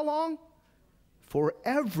sins, how long?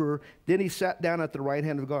 Forever. Then he sat down at the right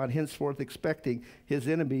hand of God, henceforth expecting his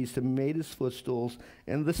enemies to be made his footstools.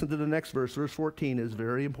 And listen to the next verse. Verse 14 is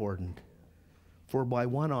very important. For by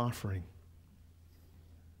one offering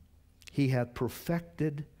he hath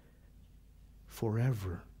perfected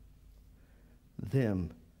forever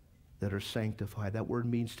them that are sanctified. That word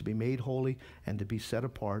means to be made holy and to be set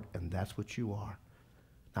apart, and that's what you are.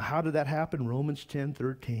 Now, how did that happen? Romans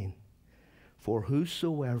 10:13. For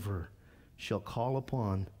whosoever shall call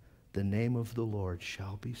upon the name of the Lord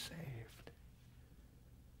shall be saved.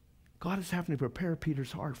 God is having to prepare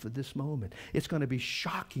Peter's heart for this moment. It's going to be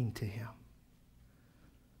shocking to him.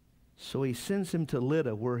 So he sends him to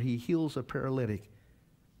Lydda, where he heals a paralytic.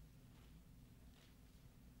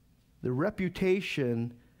 The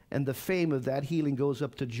reputation and the fame of that healing goes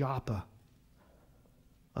up to Joppa.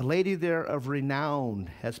 A lady there of renown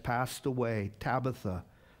has passed away, Tabitha.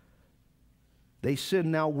 They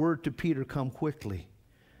send now word to Peter, come quickly.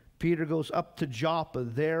 Peter goes up to Joppa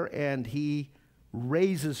there, and he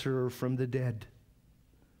raises her from the dead.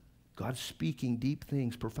 God's speaking deep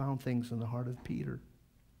things, profound things in the heart of Peter.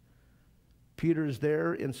 Peter is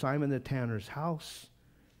there in Simon the tanner's house.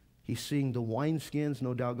 He's seeing the wineskins.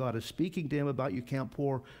 No doubt God is speaking to him about you can't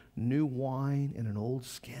pour new wine in an old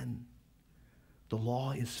skin. The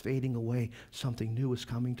law is fading away. Something new is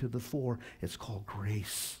coming to the fore. It's called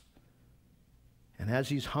grace. And as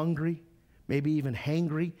he's hungry, maybe even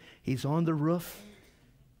hangry, he's on the roof.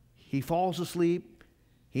 He falls asleep.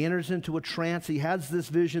 He enters into a trance. He has this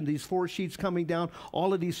vision, these 4 sheets coming down.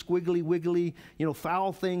 All of these squiggly, wiggly,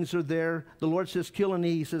 foul things are there. The Lord says, kill and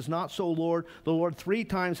eat. He says, not so, Lord. The Lord 3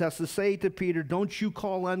 times has to say to Peter, don't you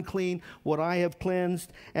call unclean what I have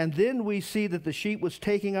cleansed. And then we see that the sheet was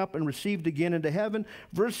taken up and received again into heaven.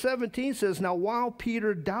 Verse 17 says, now while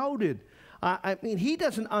Peter doubted, he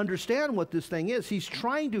doesn't understand what this thing is. He's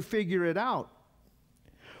trying to figure it out.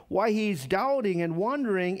 Why he's doubting and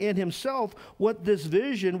wondering in himself what this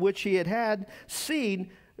vision which he had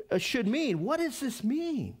seen should mean. What does this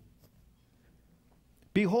mean?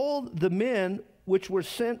 Behold, the men which were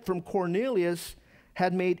sent from Cornelius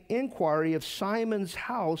had made inquiry of Simon's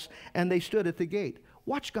house, and they stood at the gate.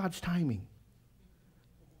 Watch God's timing.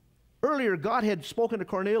 Earlier, God had spoken to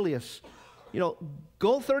Cornelius,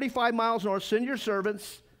 go 35 miles north, send your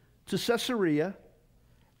servants to Caesarea,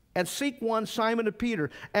 and seek one, Simon of Peter.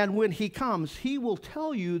 And when he comes, he will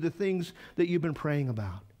tell you the things that you've been praying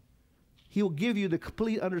about. He will give you the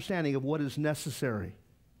complete understanding of what is necessary.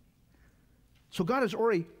 So God has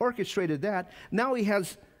already orchestrated that. Now he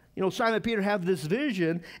has, Simon Peter have this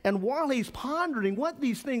vision. And while he's pondering what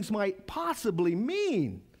these things might possibly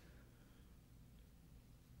mean,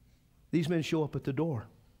 these men show up at the door.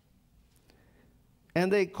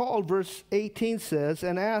 And they called, verse 18 says,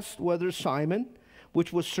 and asked whether Simon,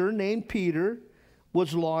 which was surnamed Peter,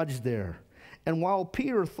 was lodged there. And while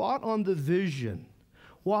Peter thought on the vision,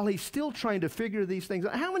 while he's still trying to figure these things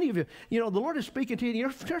out, how many of you, the Lord is speaking to you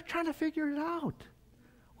and you're trying to figure it out?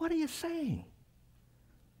 What are you saying?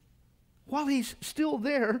 While he's still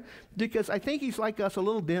there, because I think he's like us, a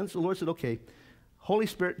little dense, the Lord said, okay, Holy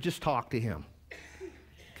Spirit, just talk to him.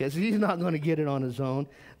 Because he's not going to get it on his own.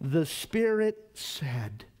 The Spirit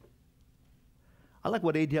said. I like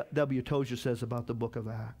what A.W. Tozer says about the book of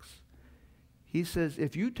Acts. He says,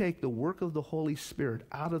 if you take the work of the Holy Spirit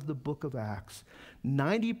out of the book of Acts,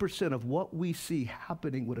 90% of what we see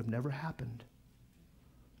happening would have never happened.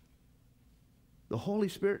 The Holy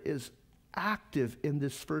Spirit is active in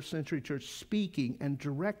this first century church, speaking and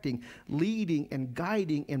directing, leading and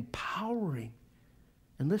guiding, empowering.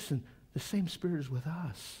 And listen, the same Spirit is with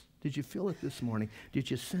us. Did you feel it this morning?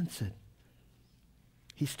 Did you sense it?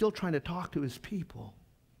 He's still trying to talk to his people.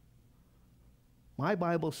 My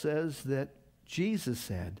Bible says that Jesus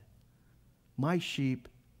said, my sheep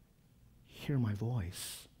hear my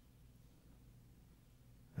voice,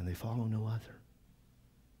 and they follow no other.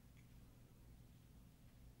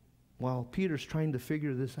 While Peter's trying to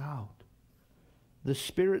figure this out, the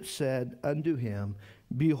Spirit said unto him,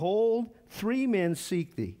 behold, 3 men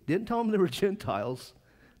seek thee. Didn't tell him they were Gentiles.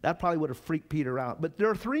 That probably would have freaked Peter out. But there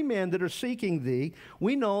are 3 men that are seeking thee.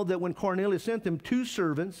 We know that when Cornelius sent them, 2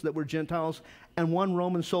 servants that were Gentiles and 1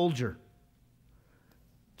 Roman soldier.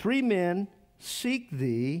 3 men seek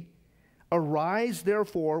thee. Arise,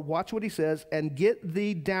 therefore, watch what he says, and get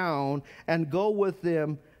thee down and go with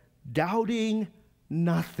them, doubting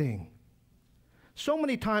nothing. So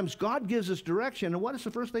many times God gives us direction, and what is the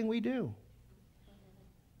first thing we do?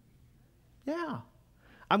 Yeah.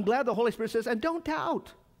 I'm glad the Holy Spirit says, and don't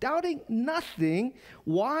doubt. Doubting nothing.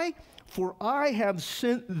 Why? For I have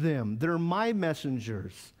sent them. They're my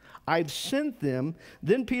messengers. I've sent them.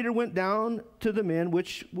 Then Peter went down to the men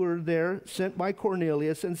which were there, sent by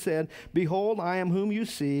Cornelius, and said, behold, I am whom you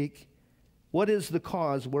seek. What is the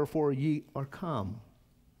cause wherefore ye are come?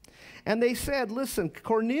 And they said, listen,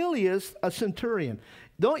 Cornelius, a centurion.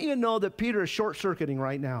 Don't you know that Peter is short-circuiting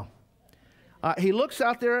right now? He looks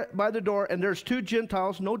out there by the door, and there's 2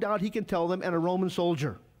 Gentiles, no doubt he can tell them, and a Roman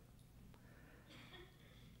soldier.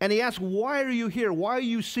 And he asks, why are you here? Why are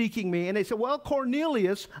you seeking me? And they said, well,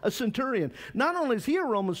 Cornelius, a centurion. Not only is he a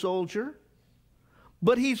Roman soldier,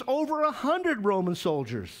 but he's over 100 Roman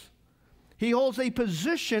soldiers. He holds a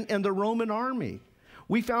position in the Roman army.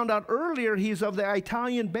 We found out earlier he's of the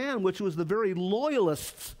Italian band, which was the very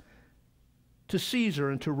loyalists to Caesar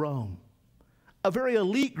and to Rome. A very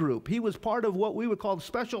elite group. He was part of what we would call the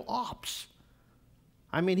special ops.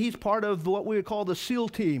 I mean, he's part of what we would call the SEAL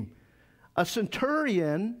team. A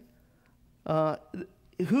centurion,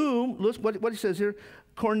 whom, listen what he says here,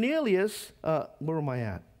 Cornelius, where am I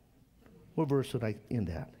at? What verse did I end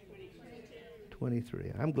at?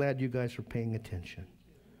 23. I'm glad you guys are paying attention.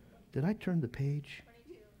 Did I turn the page?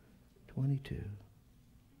 22.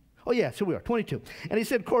 Oh, yes, here we are, 22. And he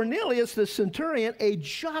said, Cornelius the centurion, a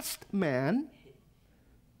just man,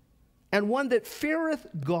 and one that feareth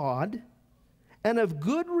God, and of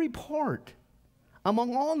good report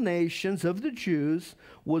among all nations of the Jews,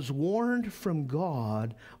 was warned from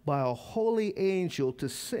God by a holy angel to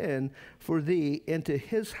send for thee into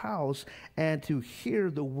his house and to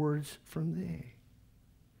hear the words from thee.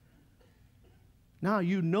 Now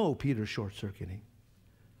you know Peter's short-circuiting.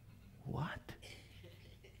 What?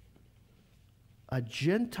 A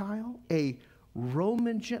Gentile, a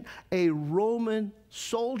Roman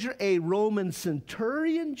soldier, a Roman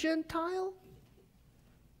centurion Gentile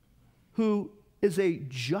who is a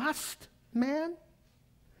just man,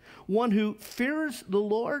 one who fears the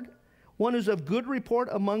Lord, one who's of good report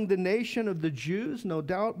among the nation of the Jews, no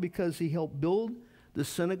doubt because he helped build the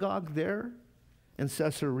synagogue there in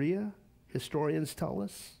Caesarea, historians tell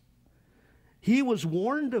us. He was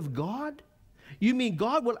warned of God. You mean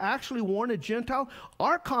God will actually warn a Gentile?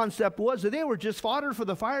 Our concept was that they were just fodder for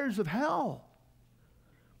the fires of hell.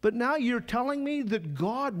 But now you're telling me that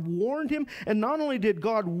God warned him, and not only did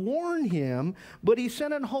God warn him, but he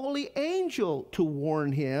sent an holy angel to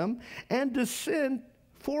warn him and to send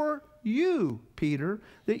for you, Peter,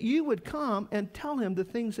 that you would come and tell him the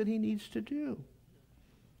things that he needs to do.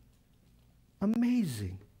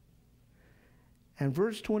 Amazing. And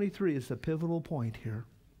verse 23 is the pivotal point here.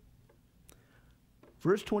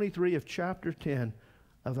 Verse 23 of chapter 10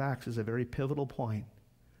 of Acts is a very pivotal point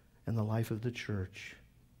in the life of the church.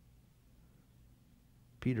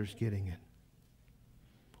 Peter's getting it.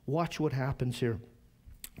 Watch what happens here.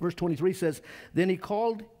 Verse 23 says, then he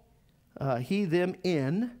called he them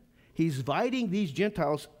in. He's inviting these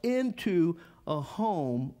Gentiles into a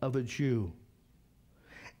home of a Jew.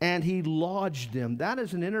 And he lodged them. That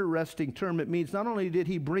is an interesting term. It means not only did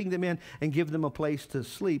he bring them in and give them a place to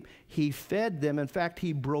sleep, he fed them. In fact,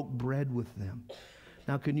 he broke bread with them.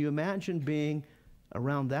 Now, can you imagine being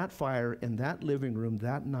around that fire in that living room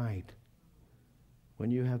that night when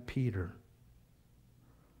you have Peter,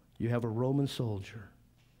 you have a Roman soldier,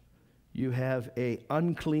 you have an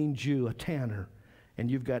unclean Jew, a tanner, and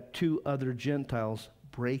you've got two other Gentiles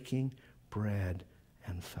breaking bread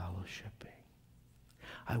and fellowshipping?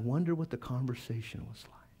 I wonder what the conversation was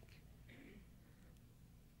like.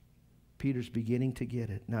 Peter's beginning to get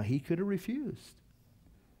it. Now, he could have refused.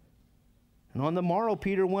 And on the morrow,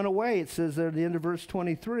 Peter went away. It says there at the end of verse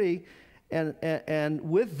 23, and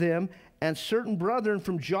with them, and certain brethren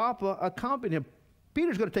from Joppa accompanied him.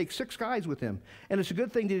 Peter's going to take 6 guys with him. And it's a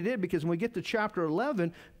good thing that he did, because when we get to chapter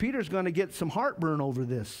 11, Peter's going to get some heartburn over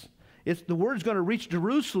this. The word's going to reach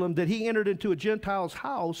Jerusalem that he entered into a Gentile's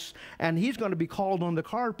house, and he's going to be called on the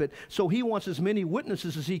carpet. So he wants as many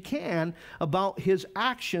witnesses as he can about his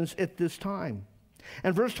actions at this time.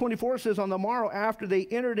 And verse 24 says, on the morrow after they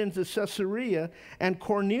entered into Caesarea, and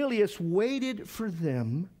Cornelius waited for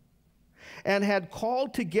them, and had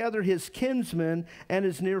called together his kinsmen and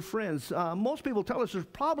his near friends. Most people tell us there's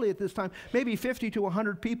probably at this time maybe 50 to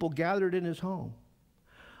 100 people gathered in his home.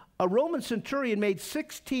 A Roman centurion made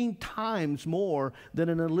 16 times more than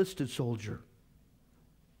an enlisted soldier.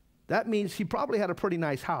 That means he probably had a pretty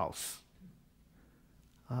nice house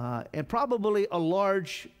and probably a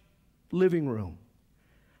large living room.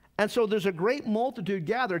 And so there's a great multitude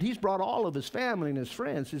gathered. He's brought all of his family and his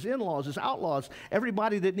friends, his in-laws, his outlaws,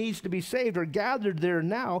 everybody that needs to be saved are gathered there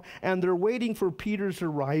now, and they're waiting for Peter's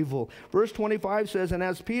arrival. Verse 25 says, and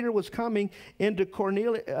as Peter was coming into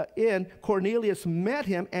Cornelius met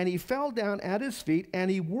him, and he fell down at his feet,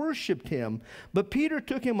 and he worshiped him. But Peter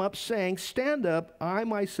took him up, saying, stand up, I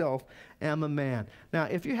myself am a man. Now,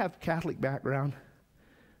 if you have Catholic background,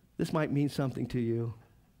 this might mean something to you.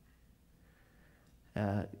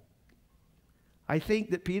 I think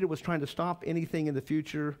that Peter was trying to stop anything in the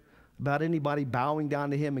future about anybody bowing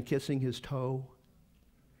down to him and kissing his toe.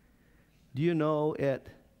 Do you know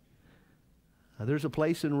there's a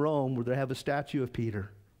place in Rome where they have a statue of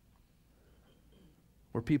Peter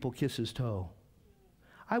where people kiss his toe?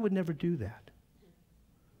 I would never do that.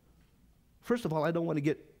 First of all, I don't want to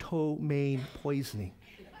get toe main poisoning.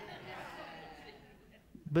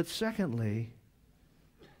 But secondly,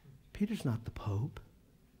 Peter's not the Pope.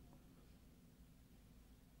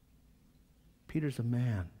 Peter's a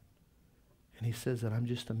man. And he says that I'm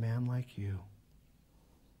just a man like you.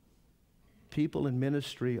 People in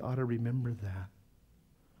ministry ought to remember that.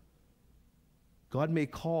 God may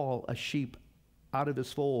call a sheep out of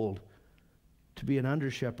his fold to be an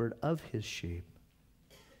under-shepherd of his sheep.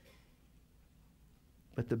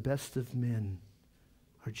 But the best of men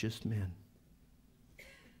are just men.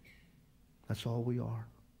 That's all we are.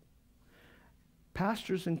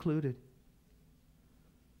 pastors included.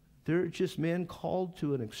 They're just men called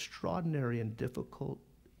to an extraordinary and difficult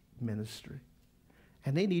ministry.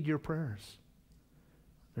 And they need your prayers.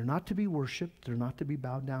 They're not to be worshiped. They're not to be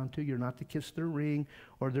bowed down to. You're not to kiss their ring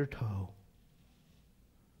or their toe.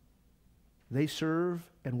 They serve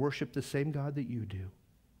and worship the same God that you do.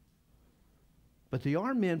 But they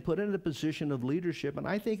are men put in a position of leadership, and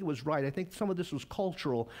I think it was right. I think some of this was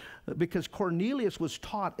cultural, because Cornelius was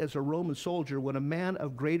taught as a Roman soldier when a man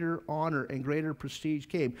of greater honor and greater prestige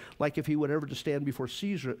came, like if he would ever to stand before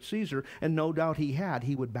Caesar, and no doubt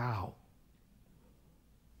he would bow.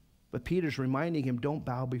 But Peter's reminding him, don't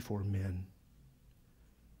bow before men.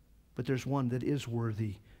 But there's one that is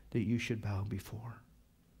worthy that you should bow before.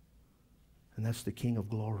 And that's the King of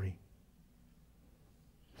glory.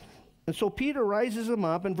 And so Peter rises him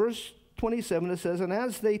up. In verse 27 it says, and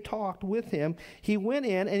as they talked with him, he went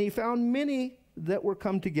in and he found many that were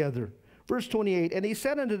come together. Verse 28, and he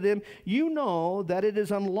said unto them, you know that it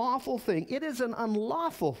is an unlawful thing. It is an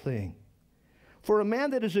unlawful thing for a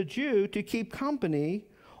man that is a Jew to keep company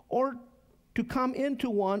or to come into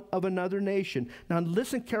one of another nation. Now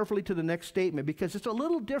listen carefully to the next statement, because it's a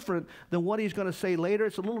little different than what he's going to say later.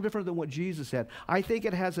 It's a little different than what Jesus said. I think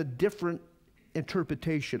it has a different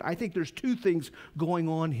interpretation. I think there's two things going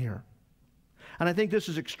on here. And I think this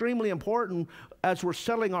is extremely important as we're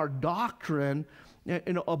settling our doctrine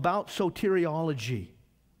about soteriology.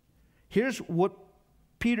 Here's what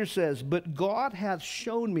Peter says, but God hath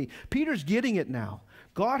shown me. Peter's getting it now.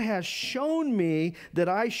 God has shown me that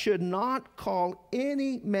I should not call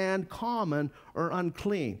any man common or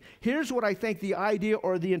unclean. Here's what I think the idea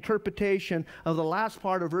or the interpretation of the last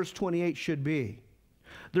part of verse 28 should be.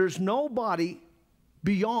 There's nobody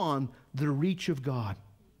beyond the reach of God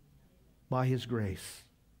by His grace.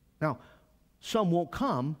 Now, some won't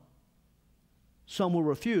come, some will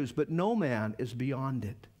refuse, but no man is beyond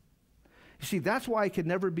it. You see, that's why I could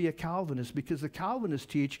never be a Calvinist, because the Calvinists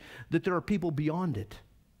teach that there are people beyond it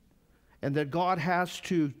and that God has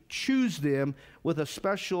to choose them with a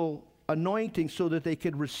special anointing so that they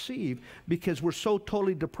could receive, because we're so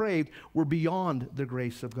totally depraved, we're beyond the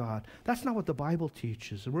grace of God. That's not what the Bible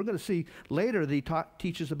teaches. And we're going to see later that he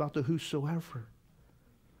teaches about the whosoever.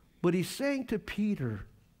 But he's saying to Peter,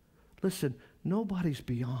 listen, nobody's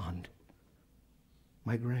beyond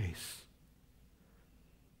my grace.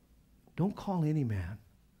 Don't call any man,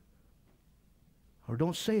 or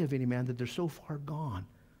don't say of any man that they're so far gone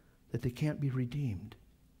that they can't be redeemed.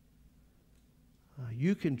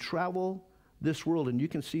 You can travel this world and you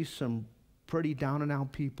can see some pretty down and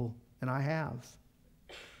out people, and I have.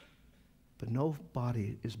 But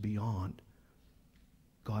nobody is beyond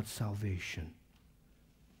God's salvation.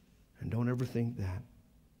 And don't ever think that.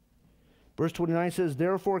 Verse 29 says,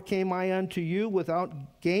 therefore came I unto you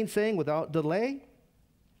without gainsaying, without delay.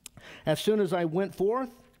 As soon as I went forth,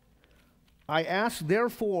 I asked,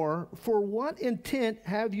 therefore, for what intent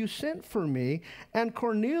have you sent for me? And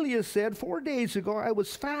Cornelius said, 4 days ago I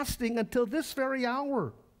was fasting until this very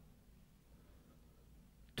hour,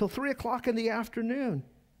 till 3 o'clock in the afternoon.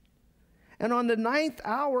 And on the 9th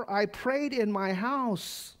hour I prayed in my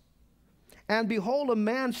house. And behold, a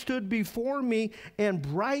man stood before me in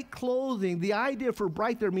bright clothing. The idea for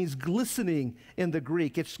bright there means glistening in the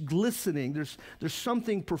Greek. It's glistening. There's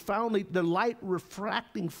something profoundly, the light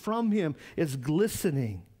refracting from him is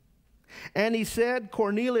glistening. And he said,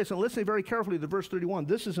 Cornelius, and listen very carefully to verse 31.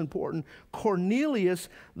 This is important. Cornelius,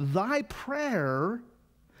 thy prayer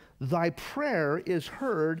is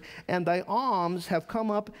heard, and thy alms have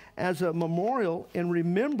come up as a memorial in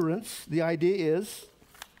remembrance. The idea is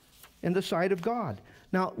in the sight of God.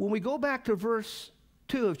 Now, when we go back to verse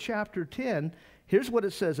 2 of chapter 10, here's what it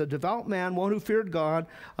says. A devout man, one who feared God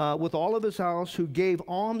with all of his house, who gave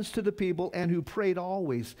alms to the people, and who prayed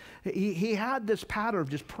always. He had this pattern of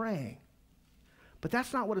just praying. But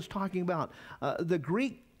that's not what it's talking about. The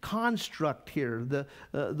Greek construct here,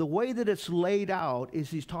 the way that it's laid out, is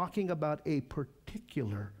he's talking about a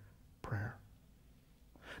particular prayer.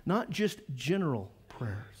 Not just general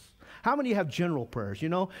prayers. How many have general prayers? You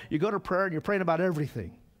know, you go to prayer and you're praying about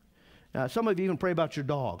everything. Some of you even pray about your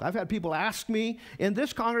dog. I've had people ask me in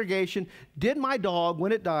this congregation, did my dog,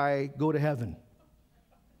 when it died, go to heaven?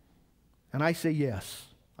 And I say yes.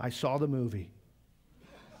 I saw the movie.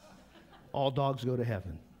 All dogs go to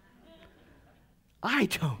heaven. I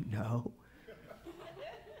don't know.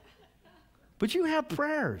 But you have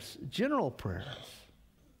prayers, general prayers.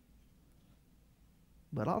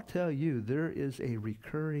 But I'll tell you, there is a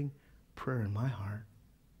recurring prayer in my heart.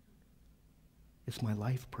 It's my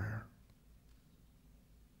life prayer.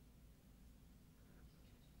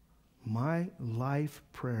 My life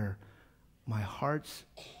prayer my heart's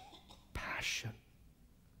passion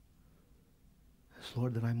is,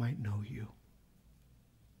 Lord, that I might know you.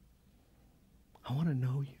 I want to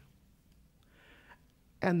know you.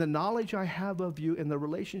 And the knowledge I have of you and the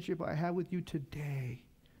relationship I have with you today,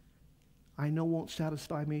 I know won't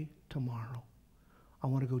satisfy me tomorrow. I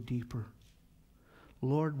want to go deeper.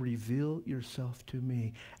 Lord, reveal yourself to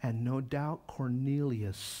me. And no doubt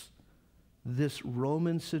Cornelius, this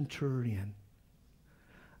Roman centurion,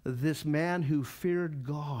 this man who feared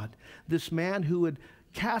God, this man who had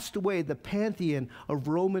cast away the pantheon of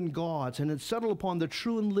Roman gods and had settled upon the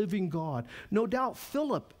true and living God. No doubt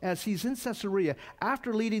Philip, as he's in Caesarea,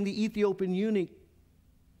 after leading the Ethiopian eunuch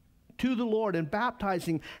to the Lord and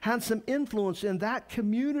baptizing, had some influence in that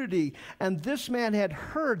community. And this man had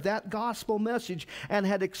heard that gospel message and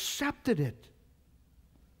had accepted it.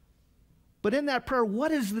 But in that prayer,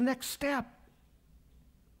 what is the next step?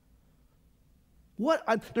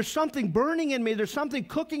 There's something burning in me. There's something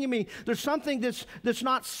cooking in me. There's something that's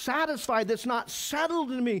not satisfied, that's not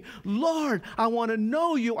settled in me. Lord, I want to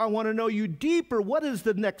know you. I want to know you deeper. What is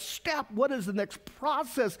the next step? What is the next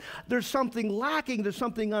process? There's something lacking. There's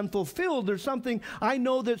something unfulfilled. There's something I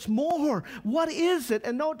know that's more. What is it?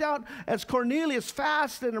 And no doubt, as Cornelius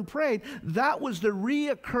fasted and prayed, that was the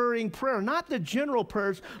reoccurring prayer, not the general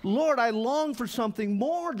prayers. Lord, I long for something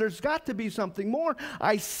more. There's got to be something more.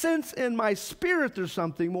 I sense in my spirit there's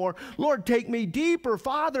something more. Lord, take me deeper.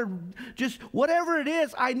 Father, just whatever it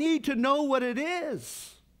is, I need to know what it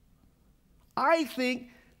is. I think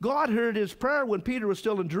God heard his prayer when Peter was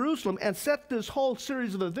still in Jerusalem and set this whole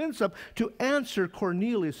series of events up to answer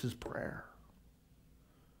Cornelius' prayer.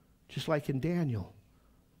 Just like in Daniel.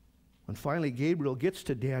 When finally Gabriel gets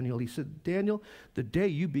to Daniel, he said, Daniel, the day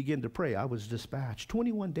you begin to pray, I was dispatched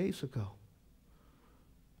 21 days ago.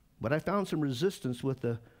 But I found some resistance with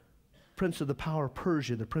the prince of the power of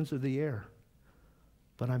Persia, the prince of the air.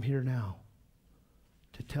 But I'm here now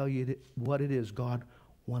to tell you what it is God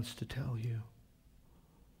wants to tell you.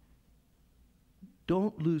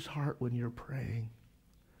 Don't lose heart when you're praying.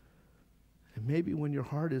 And maybe when your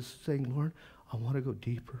heart is saying, Lord, I want to go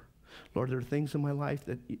deeper. Lord, there are things in my life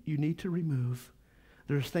that you need to remove.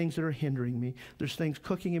 There's things that are hindering me. There's things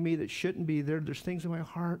cooking in me that shouldn't be there. There's things in my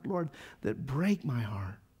heart, Lord, that break my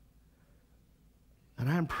heart. And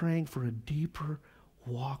I'm praying for a deeper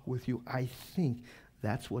walk with you. I think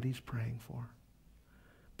that's what he's praying for.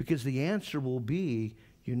 Because the answer will be,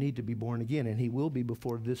 you need to be born again. And he will be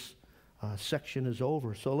before this section is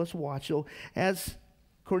over. So let's watch. So as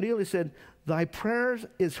Cornelius said, thy prayers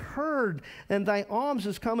is heard, and thy alms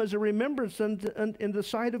has come as a remembrance in the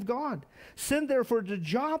sight of God. Send therefore to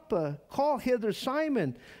Joppa, call hither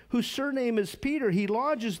Simon, whose surname is Peter. He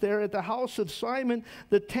lodges there at the house of Simon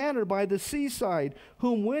the tanner by the seaside,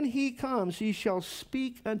 whom when he comes he shall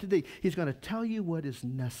speak unto thee. He's going to tell you what is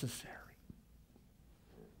necessary.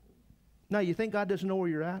 Now, you think God doesn't know where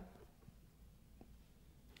you're at?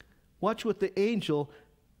 Watch what the angel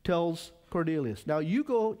tells Cornelius. Now, you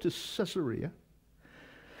go to Caesarea.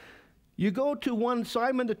 You go to one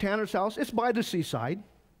Simon the tanner's house. It's by the seaside.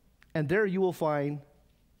 And there you will find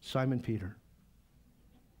Simon Peter.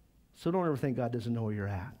 So don't ever think God doesn't know where you're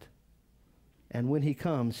at. And when he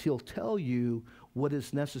comes, he'll tell you what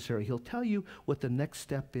is necessary. He'll tell you what the next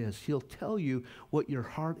step is. He'll tell you what your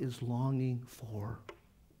heart is longing for.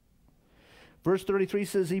 Verse 33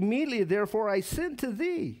 says, immediately, therefore, I sent to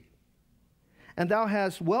thee, and thou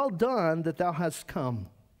hast well done that thou hast come.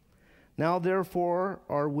 Now, therefore,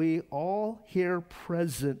 are we all here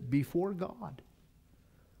present before God.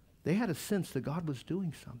 They had a sense that God was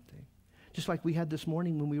doing something. Just like we had this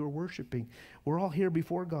morning when we were worshiping. We're all here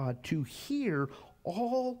before God to hear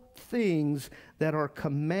all things that are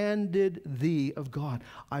commanded thee of God.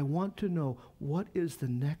 I want to know, what is the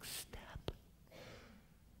next step?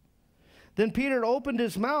 Then Peter opened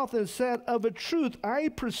his mouth and said, of a truth, I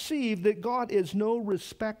perceive that God is no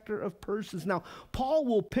respecter of persons. Now, Paul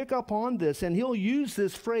will pick up on this, and he'll use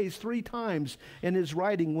this phrase 3 times in his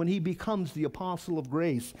writing when he becomes the apostle of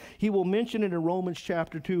grace. He will mention it in Romans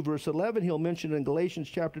chapter 2, verse 11. He'll mention it in Galatians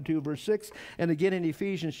chapter 2, verse 6, and again in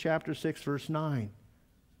Ephesians chapter 6, verse 9,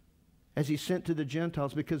 as he sent to the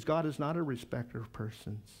Gentiles, because God is not a respecter of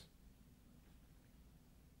persons.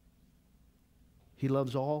 He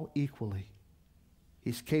loves all equally.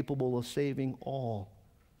 He's capable of saving all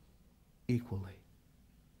equally.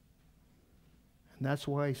 And that's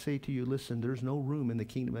why I say to you, listen, there's no room in the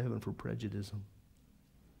kingdom of heaven for prejudice.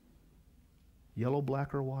 Yellow,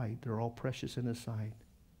 black, or white, they're all precious in his sight.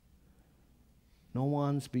 No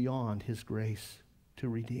one's beyond his grace to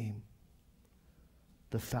redeem.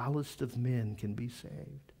 The foulest of men can be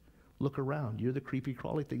saved. Look around. You're the creepy,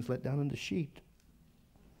 crawly things let down in the sheet.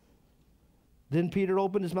 Then Peter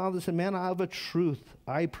opened his mouth and said, man, I have a truth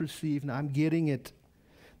I perceive, and I'm getting it,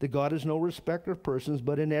 that God is no respecter of persons,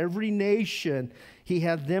 but in every nation he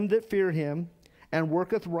hath them that fear him, and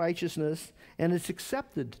worketh righteousness, and is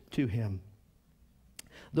accepted to him.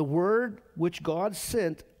 The word which God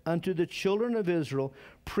sent unto the children of Israel,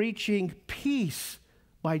 preaching peace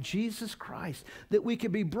by Jesus Christ, that we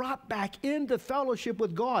could be brought back into fellowship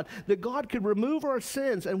with God, that God could remove our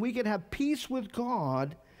sins, and we could have peace with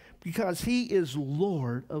God, because he is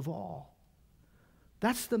Lord of all.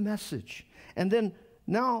 That's the message. And then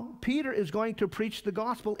now Peter is going to preach the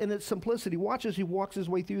gospel in its simplicity. Watch as he walks his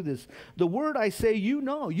way through this. The word I say, you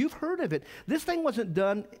know, you've heard of it. This thing wasn't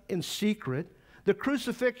done in secret. The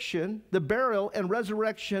crucifixion, the burial, and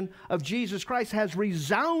resurrection of Jesus Christ has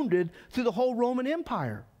resounded through the whole Roman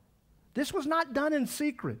Empire. This was not done in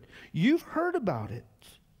secret. You've heard about it.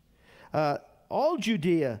 All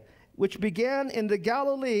Judea, which began in the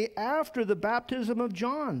Galilee after the baptism of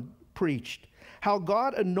John, preached how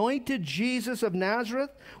God anointed Jesus of Nazareth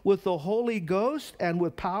with the Holy Ghost and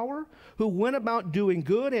with power, who went about doing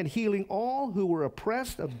good and healing all who were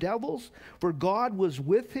oppressed of devils, for God was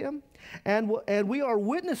with him. And we are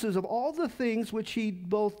witnesses of all the things which he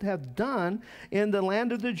both have done in the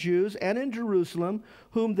land of the Jews and in Jerusalem,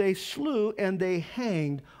 whom they slew and they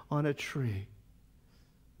hanged on a tree.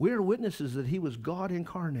 We are witnesses that he was God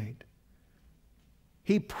incarnate.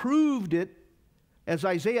 He proved it, as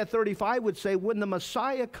Isaiah 35 would say, when the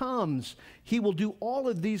Messiah comes, he will do all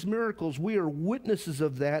of these miracles. We are witnesses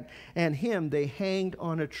of that, and him they hanged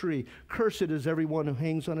on a tree. Cursed is everyone who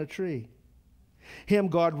hangs on a tree. Him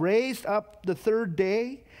God raised up the third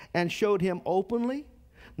day and showed him openly,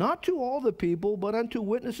 not to all the people, but unto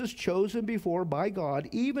witnesses chosen before by God,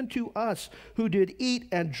 even to us who did eat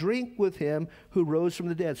and drink with him who rose from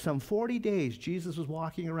the dead. Some 40 days Jesus was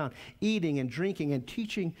walking around, eating and drinking and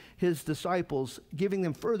teaching his disciples, giving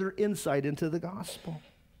them further insight into the gospel.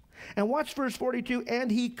 And watch verse 42, and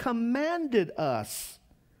he commanded us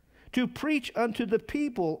to preach unto the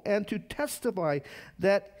people and to testify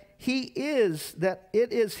that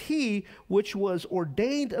it is he which was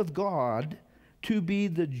ordained of God to be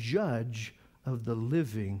the judge of the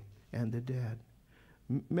living and the dead.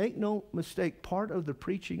 Make no mistake, part of the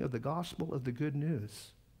preaching of the gospel of the good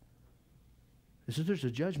news is that there's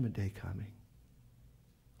a judgment day coming.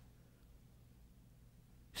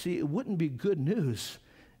 See, it wouldn't be good news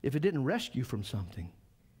if it didn't rescue you from something.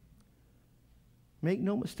 Make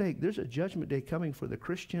no mistake, there's a judgment day coming for the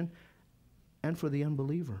Christian and for the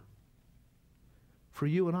unbeliever. For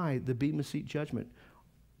you and I, the Bema Seat judgment.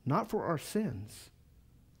 Not for our sins,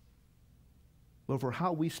 but for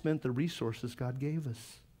how we spent the resources God gave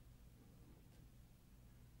us.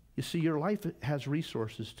 You see, your life has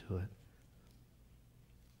resources to it.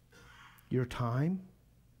 Your time,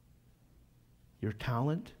 your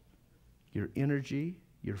talent, your energy,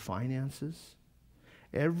 your finances.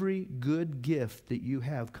 Every good gift that you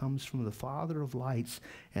have comes from the Father of lights,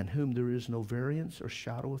 and whom there is no variance or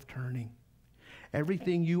shadow of turning.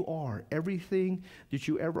 Everything you are, everything that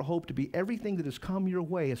you ever hope to be, everything that has come your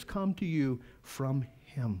way has come to you from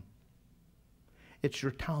him. It's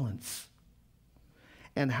your talents.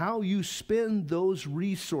 And how you spend those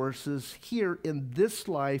resources here in this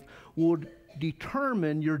life would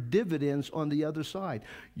determine your dividends on the other side.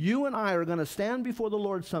 You and I are going to stand before the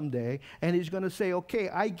Lord someday, and he's going to say, okay,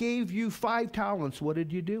 I gave you 5 talents. What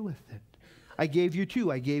did you do with it? I gave you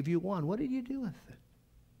 2. I gave you 1. What did you do with it?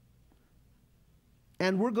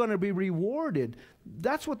 And we're going to be rewarded.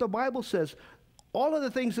 That's what the Bible says. All of the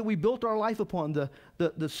things that we built our life upon, the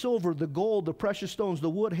silver, the gold, the precious stones, the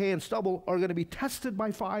wood, hay, and stubble, are going to be tested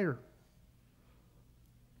by fire.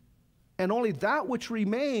 And only that which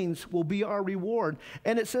remains will be our reward.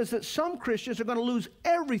 And it says that some Christians are going to lose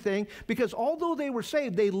everything because although they were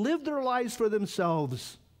saved, they lived their lives for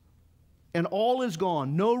themselves. And all is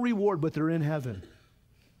gone. No reward, but they're in heaven.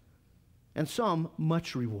 And some,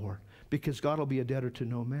 much reward, because God will be a debtor to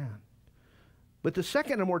no man. But the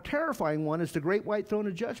second and more terrifying one is the great white throne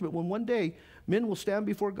of judgment, when one day men will stand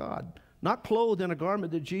before God, not clothed in a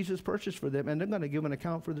garment that Jesus purchased for them, and they're going to give an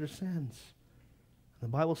account for their sins. The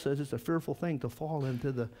Bible says it's a fearful thing to fall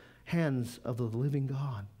into the hands of the living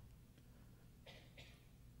God.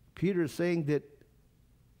 Peter is saying that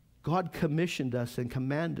God commissioned us and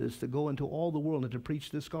commanded us to go into all the world and to preach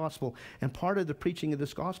this gospel. And part of the preaching of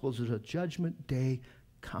this gospel is there's a judgment day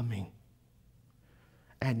coming.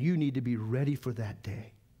 And you need to be ready for that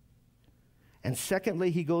day. And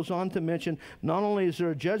secondly, he goes on to mention, not only is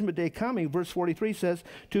there a judgment day coming, verse 43 says,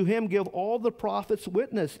 to him give all the prophets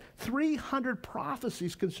witness. 300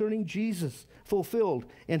 prophecies concerning Jesus fulfilled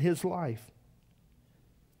in his life.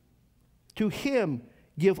 To him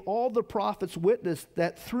give all the prophets witness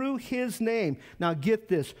that through his name, now get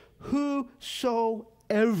this, whosoever.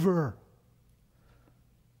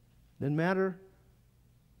 Doesn't matter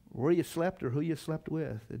where you slept or who you slept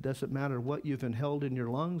with. It doesn't matter what you've inhaled in your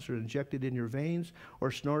lungs or injected in your veins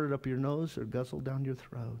or snorted up your nose or guzzled down your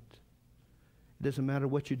throat. It doesn't matter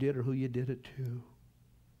what you did or who you did it to.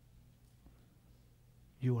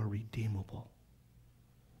 You are redeemable.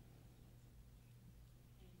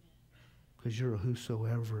 Because you're a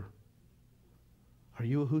whosoever. Are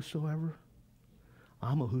you a whosoever?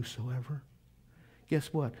 I'm a whosoever.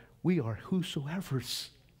 Guess what? We are whosoevers.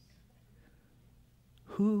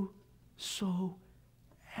 Whosoever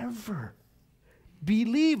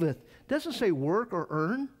believeth. Doesn't say work or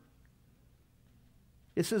earn.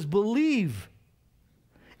 It says believe.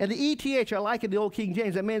 And the ETH, I like it in the old King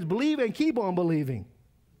James. That means believe and keep on believing.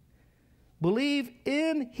 Believe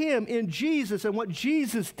in him, in Jesus, and what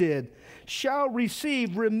Jesus did, shall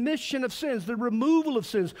receive remission of sins, the removal of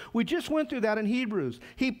sins. We just went through that in Hebrews.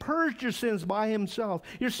 He purged your sins by himself.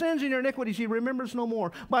 Your sins and your iniquities he remembers no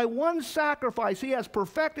more. By one sacrifice he has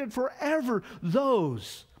perfected forever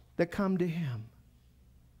those that come to him.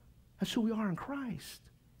 That's who we are in Christ.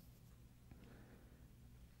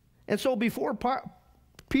 And so before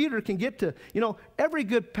Peter can get to, every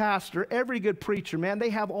good pastor, every good preacher, man, they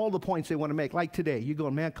have all the points they want to make. Like today, you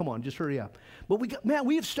going, man, come on, just hurry up. But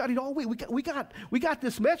we have studied all week. We got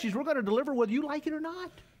this message we're going to deliver whether you like it or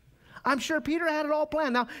not. I'm sure Peter had it all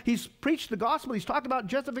planned. Now, he's preached the gospel. He's talked about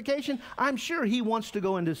justification. I'm sure he wants to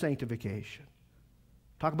go into sanctification.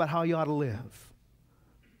 Talk about how you ought to live.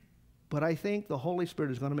 But I think the Holy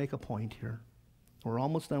Spirit is going to make a point here. We're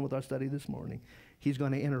almost done with our study this morning. He's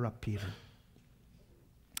going to interrupt Peter.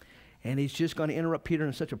 And he's just going to interrupt Peter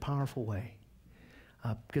in such a powerful way.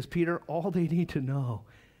 Because Peter, all they need to know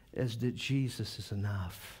is that Jesus is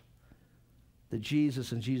enough. That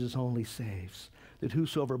Jesus and Jesus only saves. That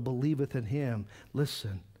whosoever believeth in him,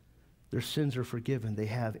 listen, their sins are forgiven. They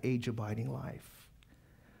have age-abiding life.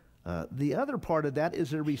 The other part of that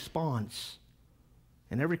is a response.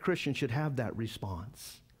 And every Christian should have that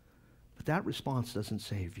response. But that response doesn't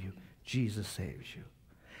save you. Jesus saves you.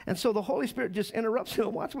 And so the Holy Spirit just interrupts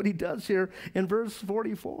him. Watch what he does here in verse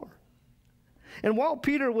 44. And while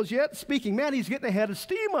Peter was yet speaking, man, he's getting ahead of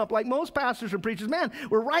steam up like most pastors and preachers. Man,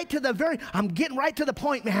 I'm getting right to the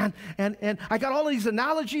point, man. And I got all of these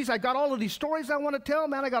analogies. I got all of these stories I want to tell,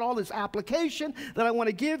 man. I got all this application that I want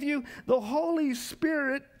to give you. The Holy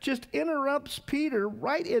Spirit just interrupts Peter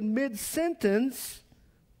right in mid-sentence,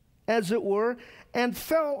 as it were, and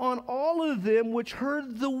fell on all of them which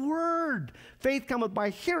heard the word. Faith cometh by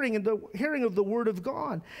hearing, and the hearing of the word of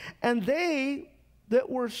God. And they that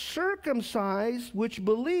were circumcised, which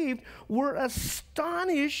believed, were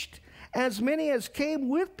astonished, as many as came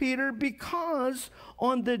with Peter, because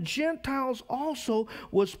on the Gentiles also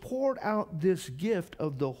was poured out this gift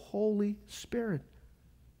of the Holy Spirit.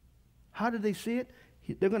 How did they see it?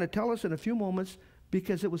 They're going to tell us in a few moments,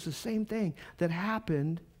 because it was the same thing that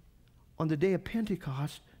happened on the day of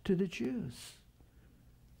Pentecost to the Jews.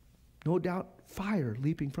 No doubt fire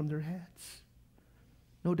leaping from their heads.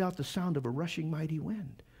 No doubt the sound of a rushing mighty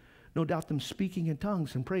wind. No doubt them speaking in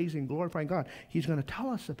tongues and praising, glorifying God. He's going to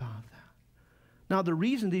tell us about that. Now, the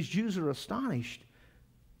reason these Jews are astonished,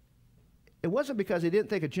 it wasn't because they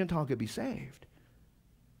didn't think a Gentile could be saved,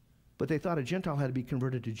 but they thought a Gentile had to be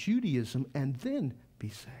converted to Judaism and then be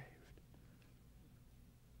saved.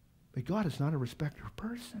 But God is not a respecter of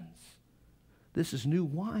persons. This is new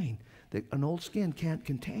wine that an old skin can't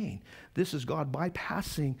contain. This is God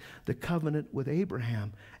bypassing the covenant with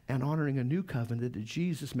Abraham and honoring a new covenant that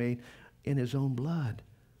Jesus made in his own blood,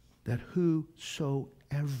 that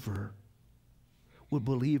whosoever would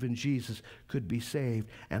believe in Jesus could be saved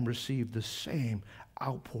and receive the same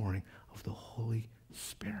outpouring of the Holy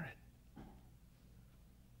Spirit.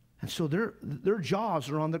 And so their jaws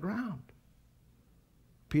are on the ground.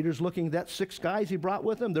 Peter's looking at that 6 guys he brought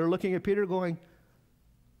with him. They're looking at Peter going,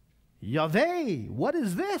 Yahweh, what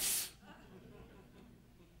is this?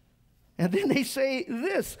 And then they say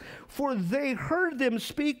this, for they heard them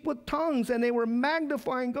speak with tongues, and they were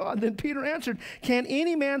magnifying God. Then Peter answered, can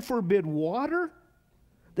any man forbid water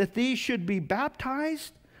that these should be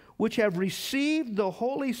baptized, which have received the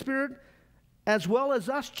Holy Spirit as well as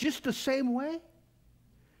us, just the same way?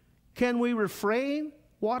 Can we refrain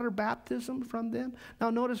water baptism from them?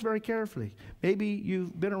 Now notice very carefully. Maybe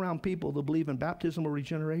you've been around people that believe in baptism or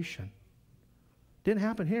regeneration. Didn't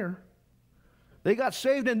happen here. They got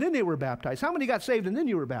saved and then they were baptized. How many got saved and then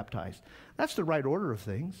you were baptized? That's the right order of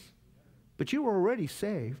things. But you were already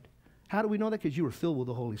saved. How do we know that? Because you were filled with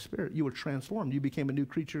the Holy Spirit. You were transformed. You became a new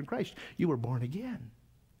creature in Christ. You were born again.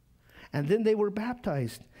 And then they were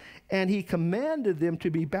baptized. And he commanded them to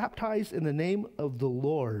be baptized in the name of the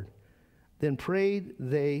Lord. Then prayed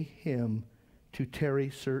they him to tarry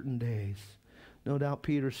certain days. No doubt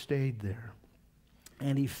Peter stayed there.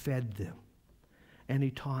 And he fed them. And he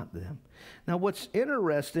taught them. Now what's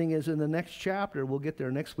interesting is in the next chapter, we'll get there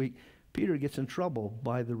next week, Peter gets in trouble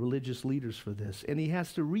by the religious leaders for this. And he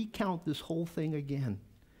has to recount this whole thing again.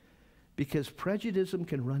 Because prejudice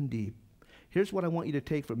can run deep. Here's what I want you to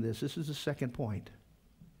take from this. This is the second point.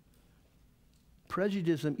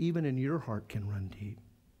 Prejudice, even in your heart, can run deep.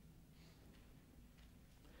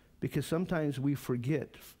 Because sometimes we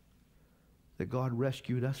forget that God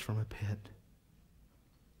rescued us from a pit.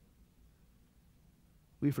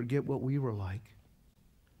 We forget what we were like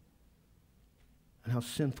and how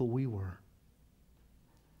sinful we were.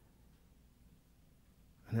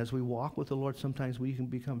 And as we walk with the Lord, sometimes we can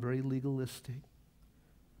become very legalistic.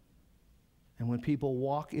 And when people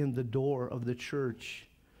walk in the door of the church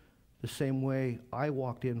the same way I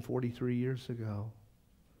walked in 43 years ago,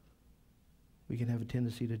 we can have a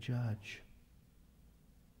tendency to judge.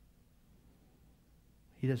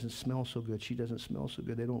 He doesn't smell so good. She doesn't smell so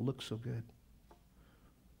good. They don't look so good.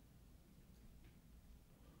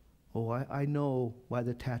 Oh, I know by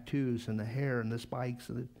the tattoos and the hair and the spikes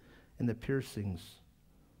and the piercings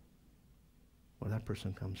where that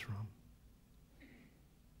person comes from.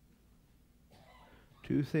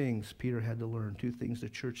 Two things Peter had to learn. Two things the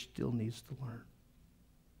church still needs to learn.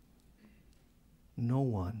 No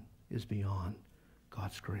one is beyond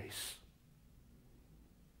God's grace.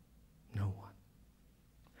 No one.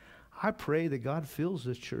 I pray that God fills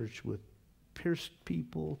this church with pierced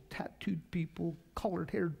people, tattooed people,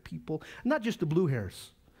 colored-haired people, not just the blue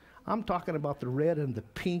hairs. I'm talking about the red and the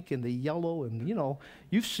pink and the yellow and,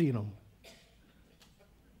 you've seen them.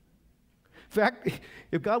 In fact,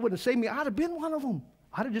 if God wouldn't have saved me, I'd have been one of them.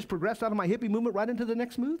 I'd have just progressed out of my hippie movement right into the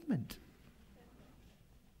next movement.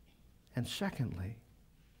 And secondly,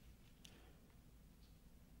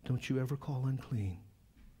 don't you ever call unclean.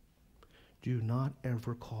 Do not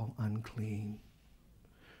ever call unclean.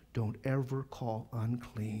 Don't ever call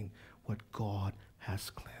unclean what God has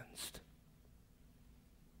cleansed.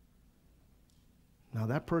 Now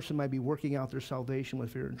that person might be working out their salvation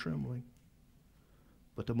with fear and trembling.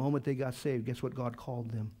 But the moment they got saved, guess what God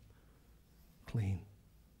called them? Clean.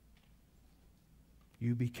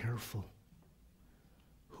 You be careful.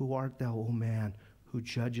 Who art thou, O man, who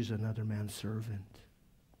judges another man's servant?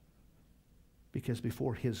 Because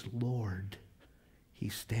before his Lord, he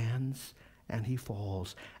stands and he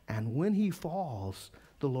falls. And when he falls,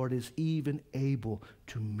 the Lord is even able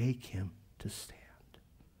to make him to stand.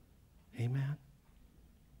 Amen?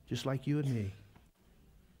 Just like you and me.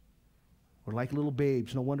 We're like little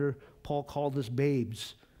babes. No wonder Paul called us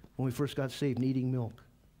babes when we first got saved, needing milk.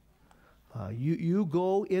 You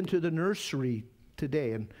go into the nursery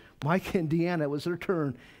today, and Mike and Deanna, it was their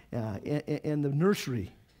turn in the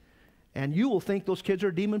nursery, and you will think those kids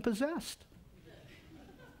are demon-possessed.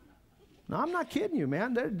 No, I'm not kidding you,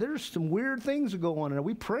 man. There's some weird things that go on, and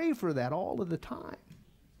we pray for that all of the time.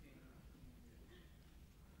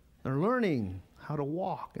 They're learning how to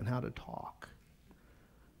walk and how to talk.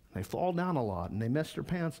 They fall down a lot, and they mess their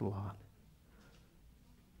pants a lot.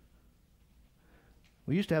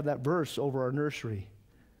 We used to have that verse over our nursery.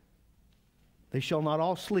 They shall not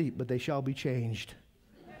all sleep, but they shall be changed.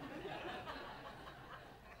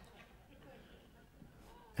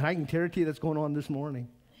 And I can guarantee that's going on this morning.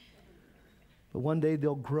 But one day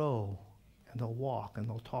they'll grow, and they'll walk, and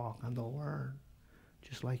they'll talk, and they'll learn,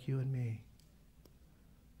 just like you and me.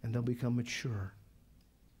 And they'll become mature.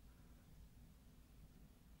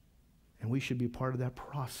 And we should be part of that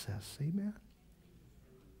process. Amen?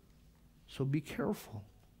 So be careful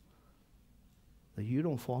that you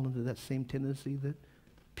don't fall into that same tendency that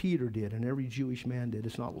Peter did and every Jewish man did.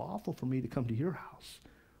 It's not lawful for me to come to your house.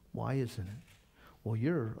 Why isn't it? Well,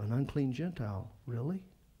 you're an unclean Gentile. Really?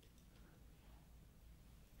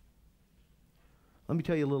 Let me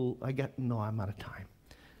tell you a little, I'm out of time.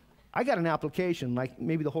 I got an application, like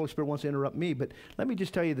maybe the Holy Spirit wants to interrupt me, but let me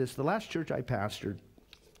just tell you this. The last church I pastored,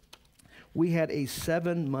 we had a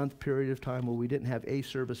 7-month period of time where we didn't have a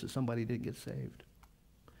service that somebody didn't get saved.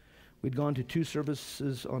 We'd gone to 2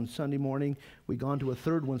 services on Sunday morning. We'd gone to a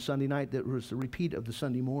third one Sunday night that was a repeat of the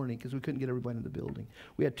Sunday morning because we couldn't get everybody in the building.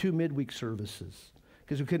 We had 2 midweek services.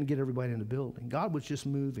 because we couldn't get everybody in the building. God was just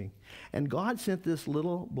moving. And God sent this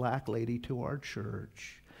little black lady to our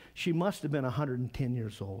church. She must have been 110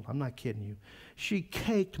 years old. I'm not kidding you. She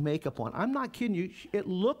caked makeup on. I'm not kidding you. It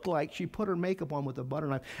looked like she put her makeup on with a butter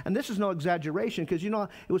knife. And this is no exaggeration, because,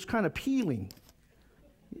 it was kind of peeling.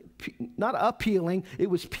 Not appealing, it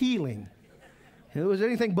was peeling. It was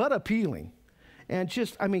anything but appealing. And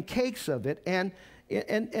just, cakes of it. And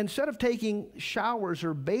instead of taking showers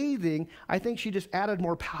or bathing, I think she just added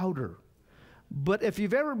more powder. But if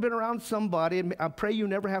you've ever been around somebody, and I pray you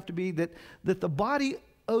never have to be, that the body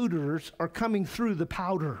odors are coming through the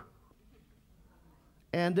powder.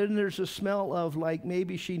 And then there's a smell of like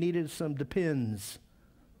maybe she needed some Depends.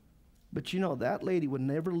 But that lady would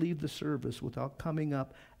never leave the service without coming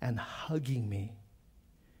up and hugging me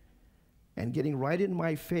and getting right in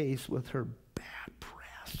my face with her bad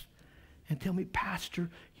breath and tell me, Pastor,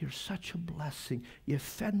 you're such a blessing. You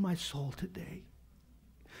fed my soul today.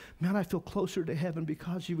 Man, I feel closer to heaven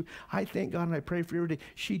because you. I thank God and I pray for you every day.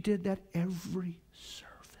 She did that every service.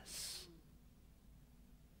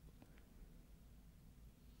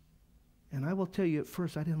 And I will tell you, at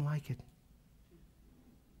first I didn't like it.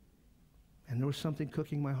 And there was something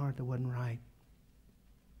cooking in my heart that wasn't right.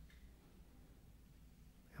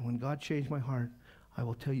 And when God changed my heart, I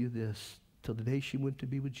will tell you this, till the day she went to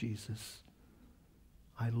be with Jesus,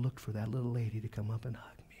 I looked for that little lady to come up and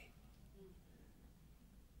hug me.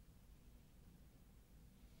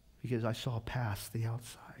 Because I saw past the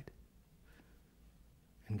outside.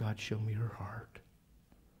 And God showed me her heart.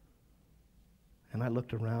 And I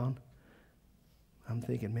looked around. I'm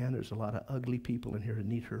thinking, man, there's a lot of ugly people in here that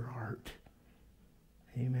need her heart.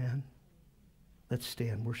 Amen. Let's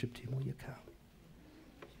stand. Worship team, will you come?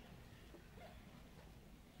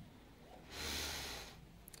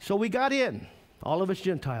 So we got in. All of us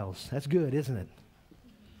Gentiles. That's good, isn't it?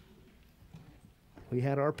 We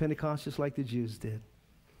had our Pentecost just like the Jews did.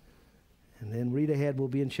 And then read ahead. We'll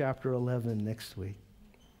be in chapter 11 next week.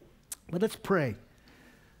 But let's pray.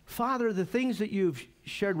 Father, the things that you've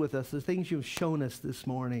shared with us, the things you've shown us this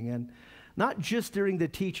morning, and not just during the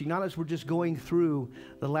teaching, not as we're just going through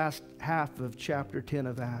the last half of chapter 10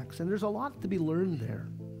 of Acts. And there's a lot to be learned there.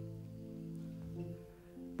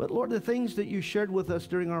 But Lord, the things that you shared with us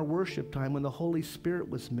during our worship time when the Holy Spirit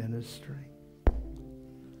was ministering.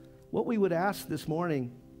 What we would ask this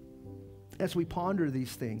morning as we ponder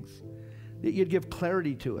these things, that you'd give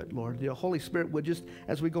clarity to it, Lord. The Holy Spirit would just,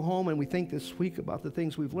 as we go home and we think this week about the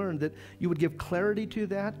things we've learned, that you would give clarity to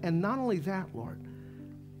that. And not only that, Lord,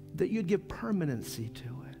 that you'd give permanency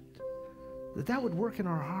to it. That would work in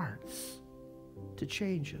our hearts to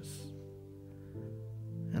change us.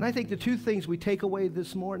 And I think the two things we take away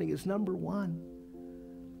this morning is, number one,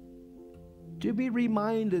 to be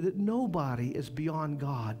reminded that nobody is beyond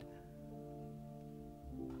God.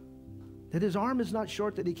 That his arm is not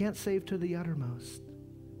short, that he can't save to the uttermost.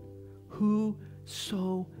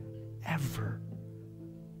 Whosoever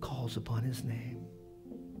calls upon his name.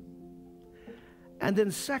 And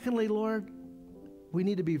then secondly, Lord, we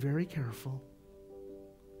need to be very careful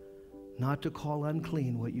not to call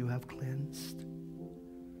unclean what you have cleansed.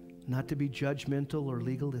 Not to be judgmental or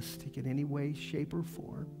legalistic in any way, shape, or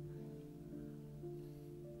form.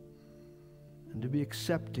 And to be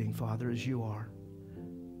accepting, Father, as you are.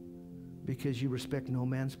 Because you respect no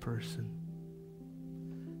man's person.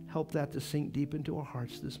 Help that to sink deep into our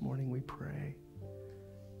hearts this morning, we pray.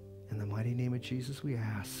 In the mighty name of Jesus we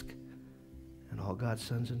ask. And all God's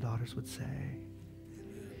sons and daughters would say,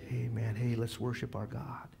 amen. Hey, let's worship our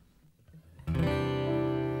God.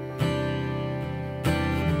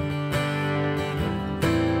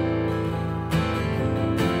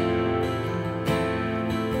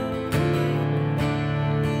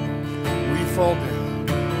 We fall down.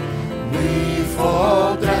 We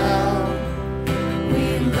fall down,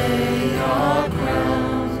 we lay our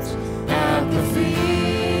crowns at the feet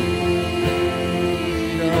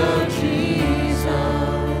of Jesus.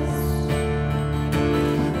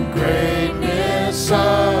 Greatness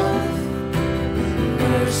of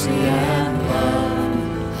mercy and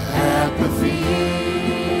love at the feet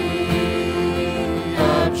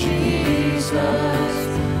of Jesus.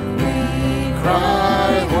 We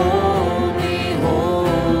cry, holy, holy.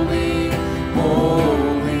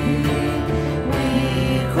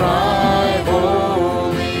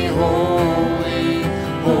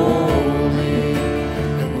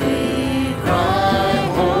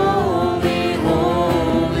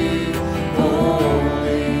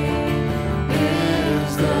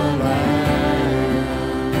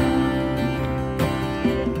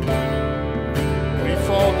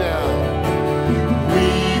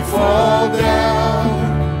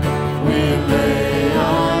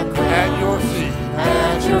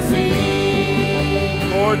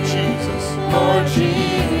 Lord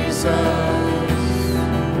Jesus.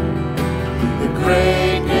 The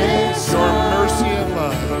greatness Your mercy and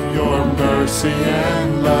love. of your mercy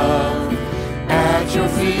and love at your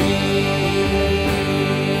feet,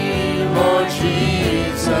 Lord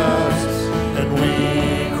Jesus. And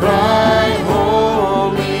we cry,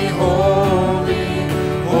 holy, holy,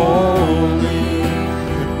 holy.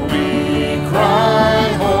 And we cry,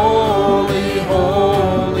 holy,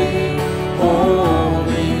 holy,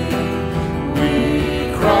 holy. We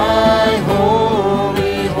cry,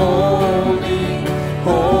 holy, holy,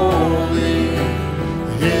 holy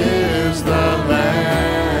is the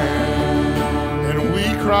Lamb. And we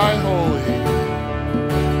cry holy.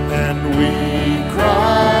 And we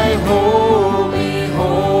cry, holy,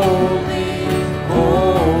 holy,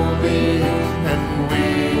 holy. And we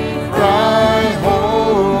cry,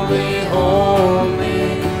 holy, holy,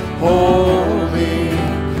 holy.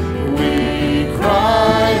 We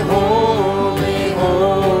cry, holy,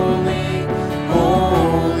 holy,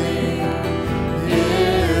 holy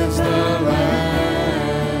is the Lamb.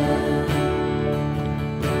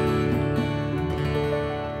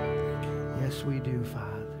 Yes, we do,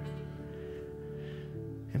 Father.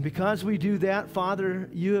 And because we do that, Father,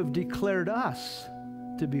 you have declared us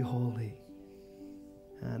to be holy.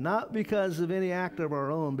 Not because of any act of our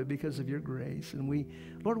own, but because of your grace. And we,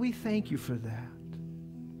 Lord, we thank you for that.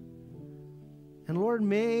 And Lord,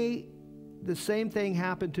 may the same thing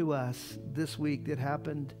happen to us this week that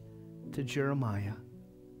happened to Jeremiah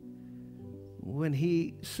when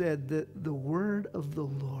he said that the word of the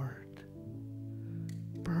Lord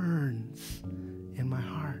burns in my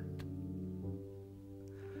heart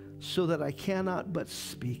so that I cannot but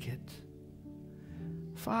speak it.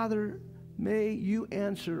 Father, may you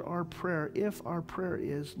answer our prayer if our prayer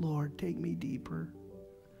is, Lord, take me deeper,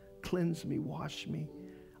 cleanse me, wash me.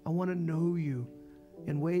 I want to know you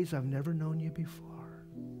in ways I've never known you before.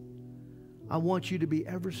 I want you to be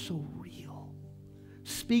ever so real.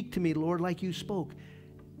 Speak to me, Lord, like you spoke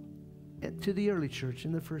to the early church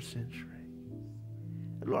in the first century.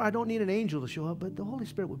 Lord, I don't need an angel to show up, but the Holy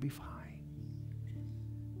Spirit would be fine.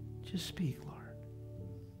 Just speak, Lord,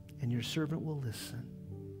 and your servant will listen.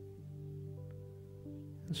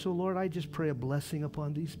 And so, Lord, I just pray a blessing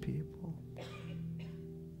upon these people.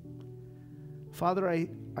 Father, I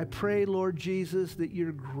pray, Lord Jesus, that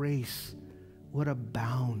your grace would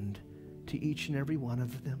abound to each and every one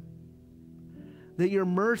of them. That your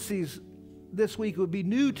mercies this week would be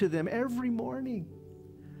new to them every morning.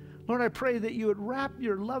 Lord, I pray that you would wrap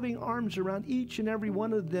your loving arms around each and every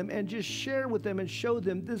one of them and just share with them and show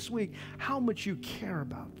them this week how much you care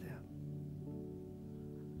about them.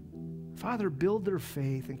 Father, build their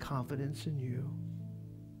faith and confidence in you.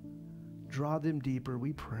 Draw them deeper,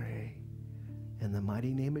 we pray, in the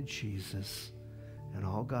mighty name of Jesus. And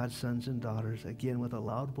all God's sons and daughters, again with a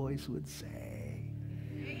loud voice, would say,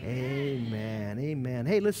 amen, amen.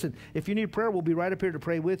 Hey, listen, if you need prayer, we'll be right up here to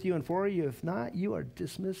pray with you and for you. If not, you are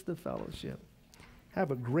dismissed to fellowship.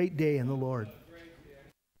 Have a great day in the Lord.